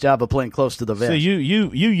do a nice job of playing close to the vest. So you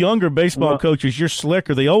younger baseball coaches, you're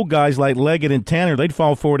slicker. The old guys like Leggett and Tanner, they'd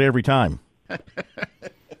fall for it every time.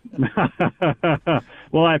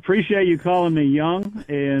 Well, I appreciate you calling me young,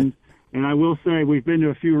 and I will say we've been to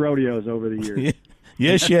a few rodeos over the years.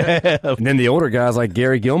 Yes, you have. And then the older guys like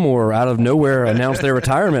Gary Gilmore out of nowhere announced their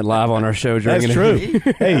retirement live on our show during That's true.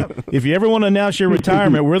 Hey, if you ever want to announce your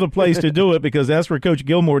retirement, we're the place to do it because that's where Coach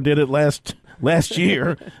Gilmore did it last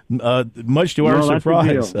year, much to our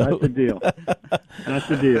surprise. That's the deal. That's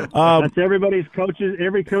the deal. That's every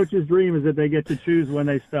coach's dream is that they get to choose when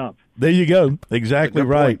they stop. There you go. Exactly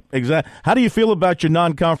right. Exactly. How do you feel about your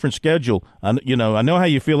non-conference schedule? I know how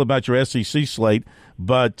you feel about your SEC slate,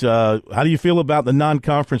 but how do you feel about the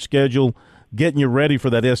non-conference schedule getting you ready for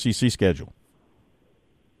that SEC schedule?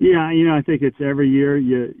 Yeah, I think it's every year.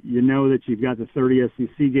 You know that you've got the 30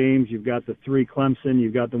 SEC games, you've got the 3 Clemson,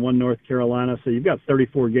 you've got the 1 North Carolina, so you've got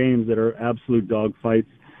 34 games that are absolute dogfights.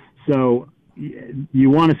 So you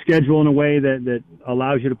want to schedule in a way that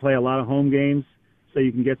allows you to play a lot of home games so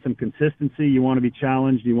you can get some consistency. You want to be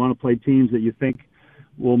challenged. You want to play teams that you think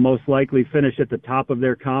will most likely finish at the top of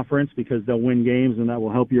their conference because they'll win games, and that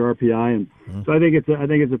will help your RPI. And so I think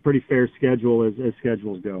it's a pretty fair schedule as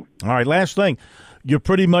schedules go. All right, last thing. You're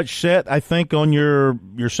pretty much set, I think, on your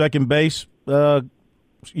second base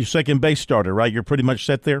starter, right? You're pretty much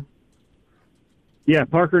set there? Yeah,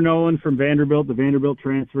 Parker Nolan from Vanderbilt. The Vanderbilt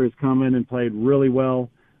transfer has come in and played really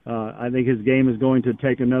well. I think his game is going to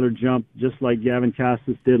take another jump, just like Gavin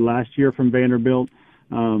Casas did last year from Vanderbilt.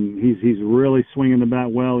 He's really swinging the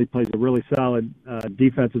bat well. He plays a really solid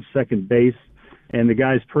defensive second base, and the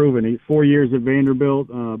guy's proven. He's 4 years at Vanderbilt,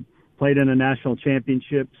 played in a national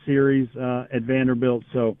championship series at Vanderbilt,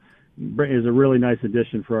 so is a really nice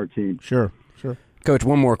addition for our team. Sure. Coach,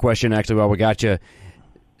 one more question, actually, while we got you.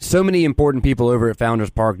 So many important people over at Founders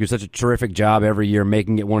Park do such a terrific job every year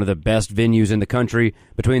making it one of the best venues in the country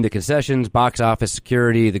between the concessions, box office,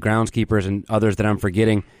 security, the groundskeepers, and others that I'm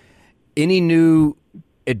forgetting. Any new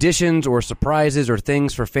additions or surprises or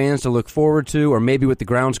things for fans to look forward to, or maybe with the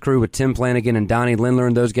grounds crew with Tim Flanagan and Donnie Lindler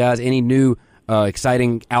and those guys, any new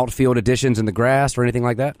exciting outfield additions in the grass or anything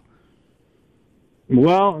like that?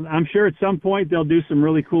 Well, I'm sure at some point they'll do some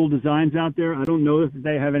really cool designs out there. I don't know if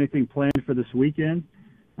they have anything planned for this weekend.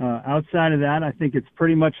 Outside of that, I think it's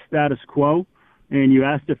pretty much status quo. And you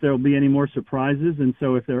asked if there will be any more surprises, and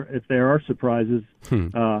so if there are surprises,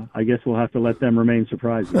 I guess we'll have to let them remain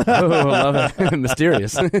surprises. Oh, I love it.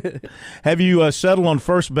 Mysterious. Have you settled on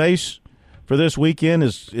first base for this weekend?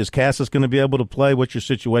 Is Casas going to be able to play? What's your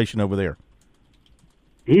situation over there?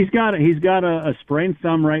 He's got a sprained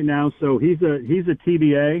thumb right now, so he's a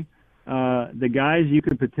TBA. The guys you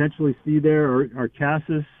could potentially see there are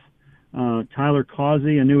Casas, Tyler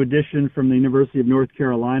Causey, a new addition from the University of North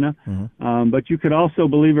Carolina. Mm-hmm. But you could also,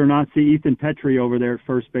 believe it or not, see Ethan Petrie over there at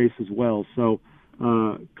first base as well. So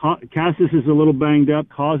Casas is a little banged up.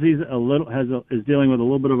 Causey's is dealing with a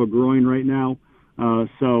little bit of a groin right now.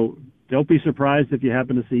 So don't be surprised if you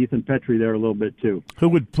happen to see Ethan Petrie there a little bit too. Who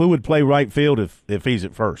would play right field if he's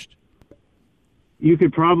at first? You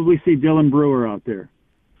could probably see Dylan Brewer out there.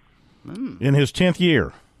 In his 10th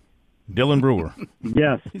year, Dylan Brewer.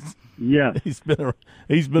 Yes. Yes. He's been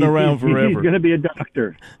around forever. He's going to be a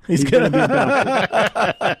doctor. He's going to be a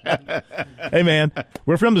doctor. Hey, man,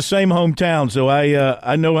 we're from the same hometown, so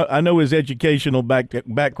I know his educational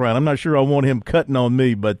background. I'm not sure I want him cutting on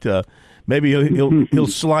me, but maybe he'll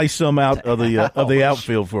slice some out of the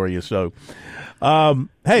outfield for you. So,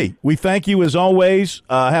 hey, we thank you as always.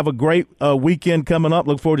 Have a great weekend coming up.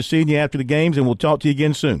 Look forward to seeing you after the games, and we'll talk to you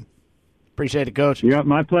again soon. Appreciate it, Coach. Yeah,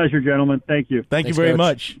 my pleasure, gentlemen. Thank you. Thanks you very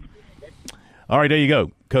much. All right, there you go,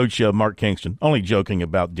 Coach Mark Kingston. Only joking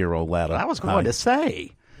about dear old Latta. I was going to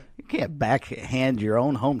say, you can't backhand your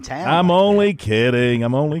own hometown. I'm only kidding.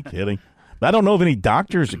 I don't know of any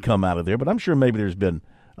doctors that come out of there, but I'm sure maybe there's been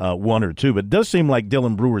one or two. But it does seem like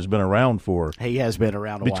Dylan Brewer's been around He has been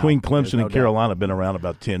around a while. Between Clemson and Carolina, been around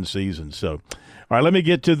about 10 seasons. So, all right, let me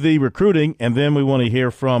get to the recruiting, and then we want to hear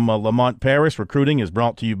from Lamont Paris. Recruiting is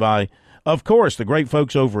brought to you by, of course, the great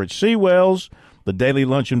folks over at Seawells. The daily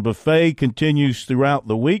luncheon buffet continues throughout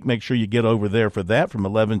the week. Make sure you get over there for that from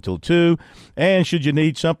 11 till 2. And should you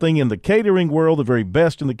need something in the catering world, the very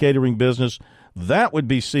best in the catering business, that would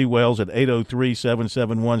be Seawells at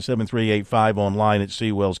 803-771-7385, online at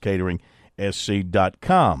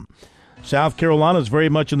SeawellsCateringSC.com. South Carolina is very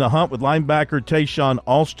much in the hunt with linebacker Tayshawn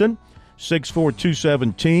Alston, 6'4",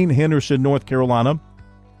 217. Henderson, North Carolina,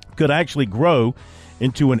 could actually grow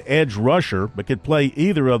into an edge rusher, but could play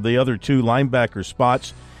either of the other two linebacker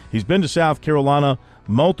spots. He's been to South Carolina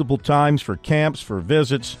multiple times for camps, for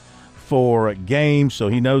visits, for games, so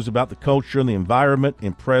he knows about the culture and the environment,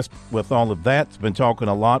 impressed with all of that. He's been talking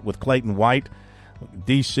a lot with Clayton White,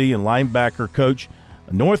 DC and linebacker coach.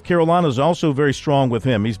 North Carolina is also very strong with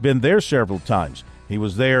him. He's been there several times. He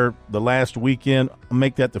was there the last weekend,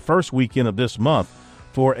 make that the first weekend of this month,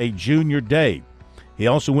 for a junior day. He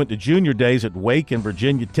also went to junior days at Wake and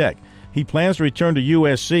Virginia Tech. He plans to return to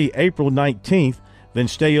USC April 19th, then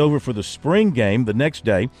stay over for the spring game the next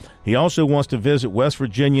day. He also wants to visit West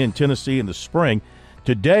Virginia and Tennessee in the spring.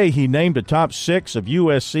 Today, he named the top 6 of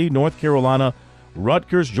USC, North Carolina,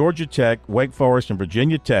 Rutgers, Georgia Tech, Wake Forest, and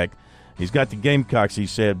Virginia Tech. He's got the Gamecocks, he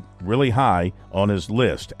said, really high on his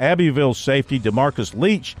list. Abbeville safety DeMarcus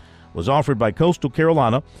Leach was offered by Coastal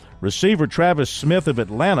Carolina. Receiver Travis Smith of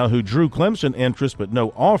Atlanta, who drew Clemson interest but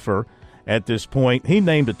no offer at this point, he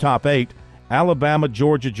named the top 8. Alabama,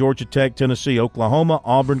 Georgia, Georgia Tech, Tennessee, Oklahoma,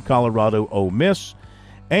 Auburn, Colorado, Ole Miss.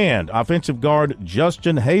 And offensive guard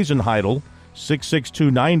Justin Hazenheidel, 6'6",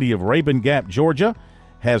 290 of Rabun Gap, Georgia,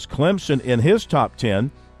 has Clemson in his top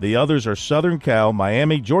 10. The others are Southern Cal,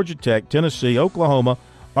 Miami, Georgia Tech, Tennessee, Oklahoma,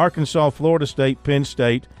 Arkansas, Florida State, Penn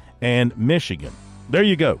State, and Michigan. There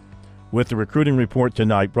you go with the recruiting report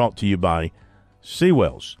tonight, brought to you by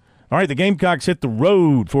Seawells. All right, the Gamecocks hit the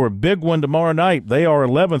road for a big one tomorrow night. They are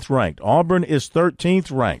 11th ranked. Auburn is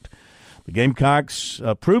 13th ranked. The Gamecocks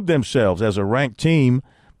proved themselves as a ranked team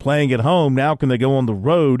playing at home. Now can they go on the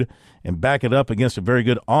road and back it up against a very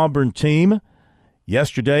good Auburn team?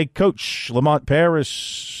 Yesterday, Coach Lamont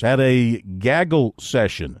Paris had a gaggle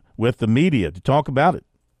session with the media to talk about it.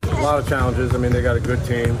 A lot of challenges. I mean, they got a good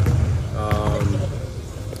team.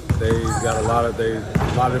 They've got a lot of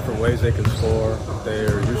different ways they can score.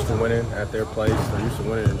 They're used to winning at their place. They're used to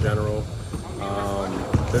winning in general.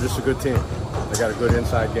 They're just a good team. They got a good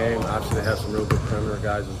inside game. Obviously, they have some real good perimeter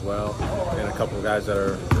guys as well, and a couple of guys that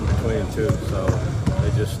are in between too. So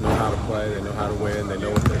they just know how to play. They know how to win. They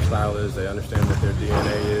know what their style is. They understand what their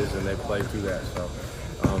DNA is, and they play to that. So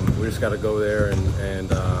we just got to go there, and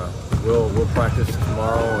we'll practice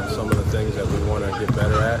tomorrow on some of the things that we want to get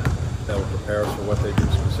better at. That will prepare us for what they do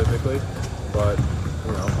specifically, but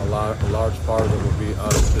a large part of it will be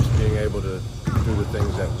us just being able to do the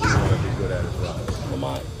things that we want to be good at as well.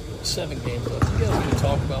 Lamont, 7 games left. You guys can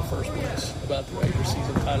talk about first place, about the regular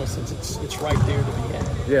season title, since it's right there to be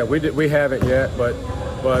had. Yeah, we haven't yet, but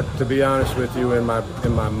to be honest with you, in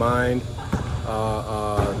my mind,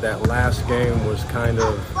 that last game was kind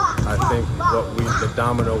of, I think, the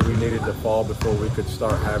domino we needed to fall before we could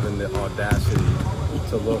start having the audacity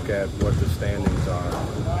to look at what the standings are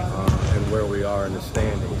and where we are in the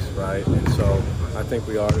standings, right? And so I think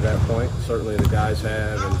we are to that point. Certainly the guys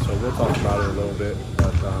have, and so we'll talk about it a little bit.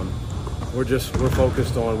 But we're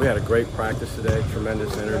focused on. We had a great practice today,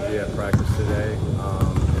 tremendous energy at practice today,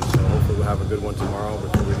 and so hopefully we'll have a good one tomorrow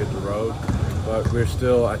before we hit the road. But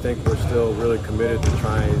I think we're still really committed to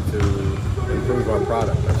trying to improve our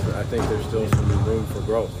product. I think there's still some room for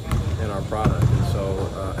growth in our product. And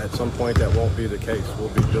so at some point that won't be the case. We'll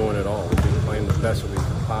be doing it all. We'll be playing the best we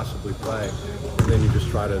can possibly play. And then you just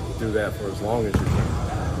try to do that for as long as you can.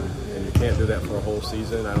 And you can't do that for a whole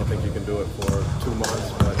season. I don't think you can do it for 2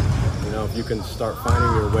 months. But, if you can start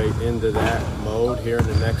finding your way into that mode here in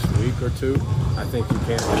the next week or two, I think you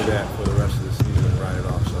can't do that for the rest of the season and write it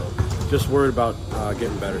off. So just worried about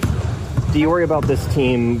getting better still. Do you worry about this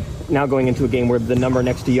team now going into a game where the number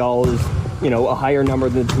next to y'all is a higher number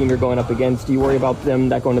than the team you're going up against? Do you worry about them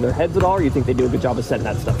that going to their heads at all, or you think they do a good job of setting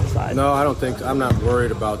that stuff aside? No, I don't think. I'm not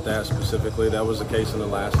worried about that specifically. That was the case in the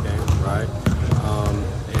last game, right?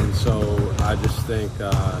 And so I just think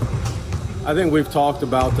I think we've talked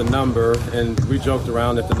about the number, and we joked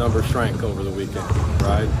around that the number shrank over the weekend,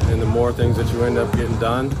 right? And the more things that you end up getting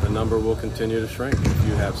done, the number will continue to shrink if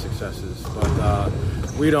you have successes. But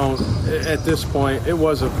we don't. At this point, it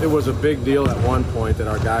was a big deal at one point that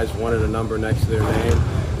our guys wanted a number next to their name.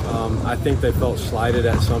 I think they felt slighted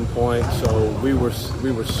at some point, so we were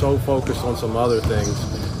so focused on some other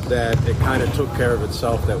things that it kind of took care of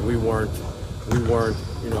itself. That we weren't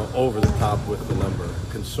over the top with the number,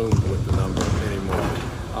 consumed with the number anymore.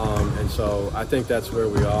 And so I think that's where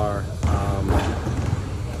we are.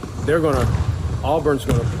 Auburn's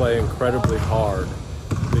going to play incredibly hard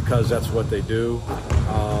because that's what they do.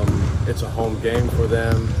 It's a home game for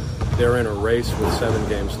them. They're in a race with 7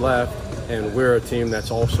 games left, and we're a team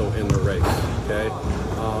that's also in the race, okay?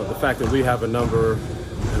 The fact that we have a number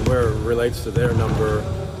and where it relates to their number,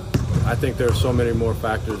 I think there are so many more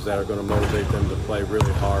factors that are going to motivate them to play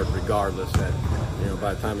really hard regardless that,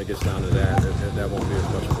 by the time it gets down to that won't be as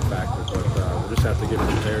much of a factor. But we'll just have to get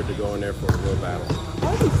prepared to go in there for a real battle.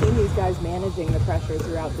 How have you seen these guys managing the pressure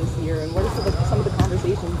throughout this year, and what are some of the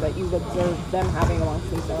conversations that you've observed them having amongst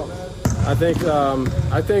themselves? I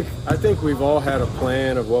think we've all had a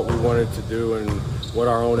plan of what we wanted to do and what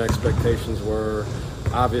our own expectations were.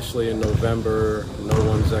 Obviously, in November, no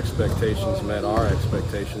one's expectations met our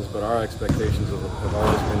expectations, but our expectations have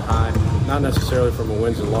always been high, not necessarily from a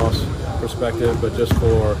wins and loss perspective, but just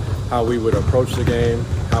for how we would approach the game,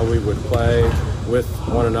 how we would play with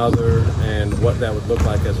one another, and what that would look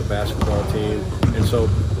like as a basketball team. And so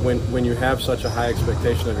when you have such a high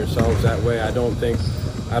expectation of yourselves that way, I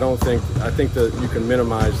think that you can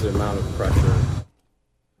minimize the amount of pressure.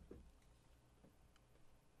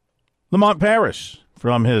 Lamont Paris,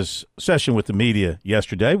 from his session with the media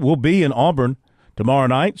yesterday, will be in Auburn tomorrow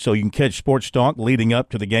night, so you can catch SportsTalk leading up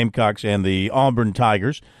to the Gamecocks and the Auburn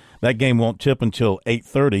Tigers. That game won't tip until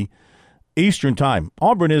 8:30 Eastern Time.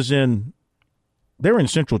 Auburn is they're in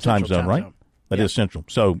Central Time Zone, right? That is Central.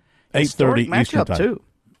 So 8:30 Eastern Time. Too.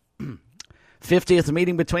 50th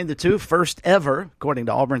meeting between the two, first ever, according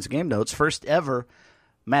to Auburn's game notes, first ever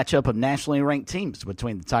matchup of nationally ranked teams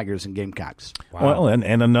between the Tigers and Gamecocks. Wow. Well,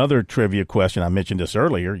 and another trivia question. I mentioned this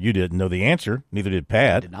earlier. You didn't know the answer. Neither did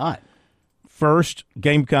Pat. I did not. First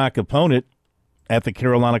Gamecock opponent at the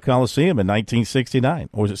Carolina Coliseum in 1969.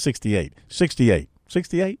 Or was it 68? 68.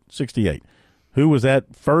 68? 68. Who was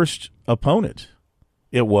that first opponent?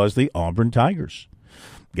 It was the Auburn Tigers.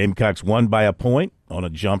 Gamecocks won by a point on a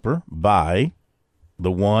jumper by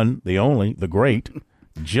the one, the only, the great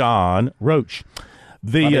John Roach.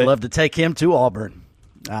 I'd love to take him to Auburn.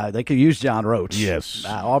 They could use John Roach. Yes.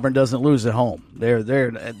 Auburn doesn't lose at home.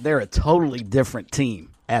 They're a totally different team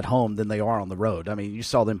at home than they are on the road. I mean, you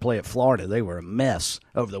saw them play at Florida. They were a mess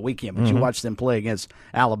over the weekend, but you watch them play against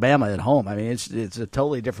Alabama at home. I mean, it's a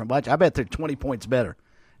totally different bunch. I bet they're 20 points better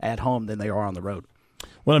at home than they are on the road.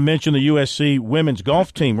 Well, I mentioned the USC women's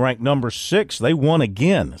golf team ranked number 6. They won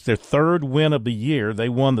again. It's their third win of the year. They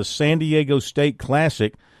won the San Diego State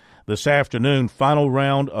Classic this afternoon, final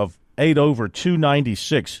round of 8 over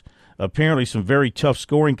 296. Apparently some very tough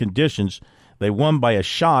scoring conditions. They won by a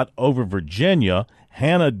shot over Virginia.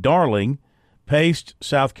 Hannah Darling paced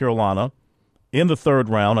South Carolina in the third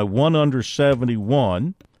round, a 1 under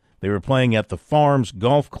 71. They were playing at the Farms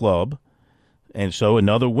Golf Club, and so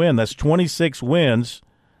another win. That's 26 wins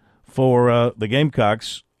for the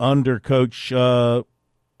Gamecocks under Coach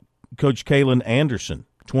Kaylin Anderson.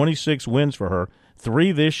 26 wins for her,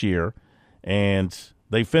 3 this year, and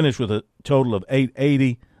they finished with a total of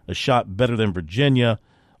 880, a shot better than Virginia.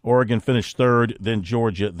 Oregon finished third, then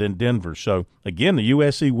Georgia, then Denver. So, again, the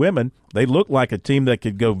USC women, they look like a team that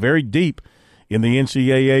could go very deep in the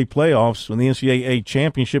NCAA playoffs, in the NCAA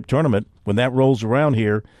championship tournament, when that rolls around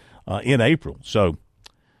here in April. So,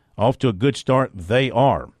 off to a good start they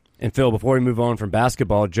are. And, Phil, before we move on from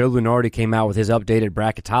basketball, Joe Lunardi came out with his updated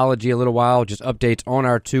bracketology a little while, just updates on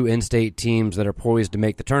our 2 in-state teams that are poised to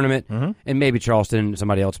make the tournament, and maybe Charleston and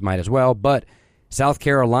somebody else might as well. But South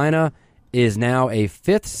Carolina is now a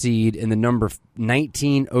 5th seed in the number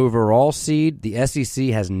 19 overall seed. The SEC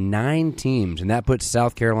has 9 teams, and that puts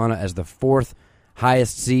South Carolina as the 4th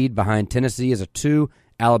highest seed, behind Tennessee as a 2,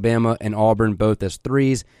 Alabama and Auburn both as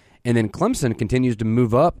 3s. And then Clemson continues to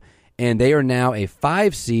move up, and they are now a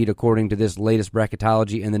 5 seed according to this latest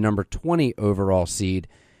bracketology, and the number 20 overall seed.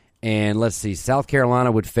 And let's see, South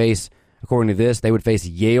Carolina would face, according to this, they would face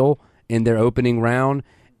Yale in their opening round,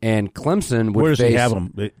 and Clemson would Where does face. he have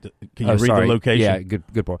them? Can you read the location? Yeah,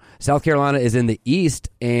 good point. South Carolina is in the East,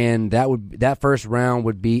 and that first round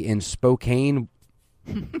would be in Spokane.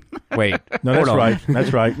 Wait, no, that's right.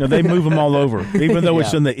 That's right. No, they move them all over. Even though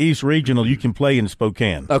it's in the East Regional, you can play in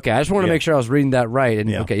Spokane. Okay, I just want to make sure I was reading that right.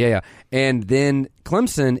 And, Okay. And then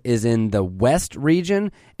Clemson is in the West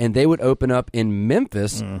region, and they would open up in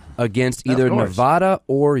Memphis against either Nevada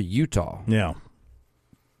or Utah. Yeah.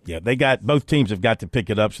 Yeah, both teams have got to pick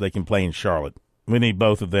it up so they can play in Charlotte. We need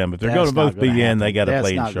both of them. If they're going to both be in, they got to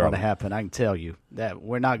play in Charlotte. That's not going to happen. I can tell you that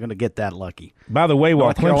we're not going to get that lucky. By the way,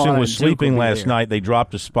 while Clemson was sleeping last night, they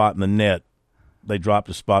dropped a spot in the net. They dropped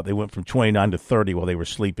a spot. They went from 29 to 30 while they were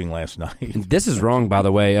sleeping last night. This is wrong, by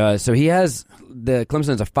the way. So he has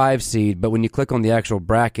Clemson's a 5 seed, but when you click on the actual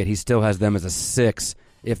bracket, he still has them as a 6.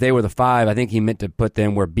 If they were the 5, I think he meant to put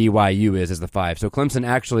them where BYU is as the 5. So Clemson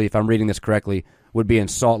actually, if I'm reading this correctly, would be in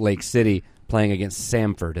Salt Lake City playing against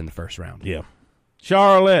Samford in the first round. Yeah.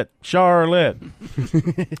 Charlotte.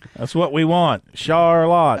 That's what we want.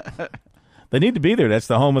 Charlotte. They need to be there. That's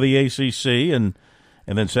the home of the ACC, and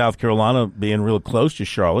then South Carolina being real close to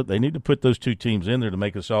Charlotte. They need to put those 2 teams in there to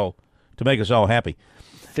make us all happy.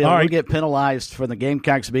 Phil, we get penalized for the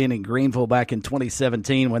Gamecocks being in Greenville back in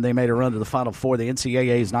 2017 when they made a run to the Final Four. The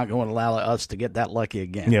NCAA is not going to allow us to get that lucky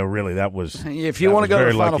again. Yeah, really, that was. If you want to go to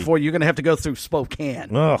the Final Four, you're going to have to go through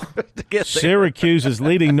Spokane. To get Syracuse is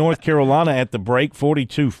leading North Carolina at the break,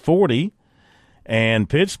 42-40, And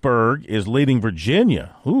Pittsburgh is leading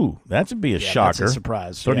Virginia. Ooh, that would be a shocker. That's a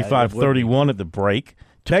surprise. 35-31 at the break.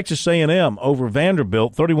 Texas A&M over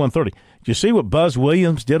Vanderbilt, 31-30. Did you see what Buzz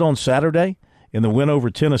Williams did on Saturday in the win over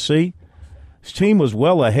Tennessee? His team was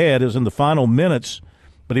well ahead. It was in the final minutes,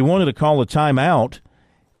 but he wanted to call a timeout,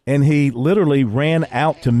 and he literally ran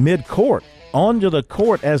out to mid-court, onto the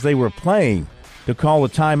court as they were playing to call a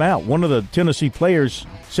timeout. One of the Tennessee players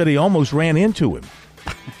said he almost ran into him.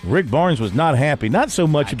 Rick Barnes was not happy, not so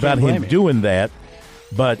much about him doing that,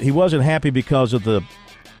 but he wasn't happy because of the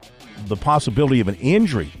possibility of an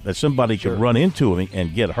injury that somebody could run into him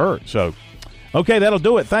and get hurt. So, okay, that'll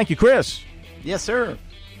do it. Thank you, Chris. Yes, sir.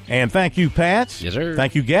 And thank you, Pat. Yes, sir.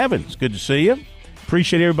 Thank you, Gavin. It's good to see you.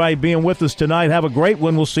 Appreciate everybody being with us tonight. Have a great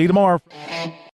one. We'll see you tomorrow.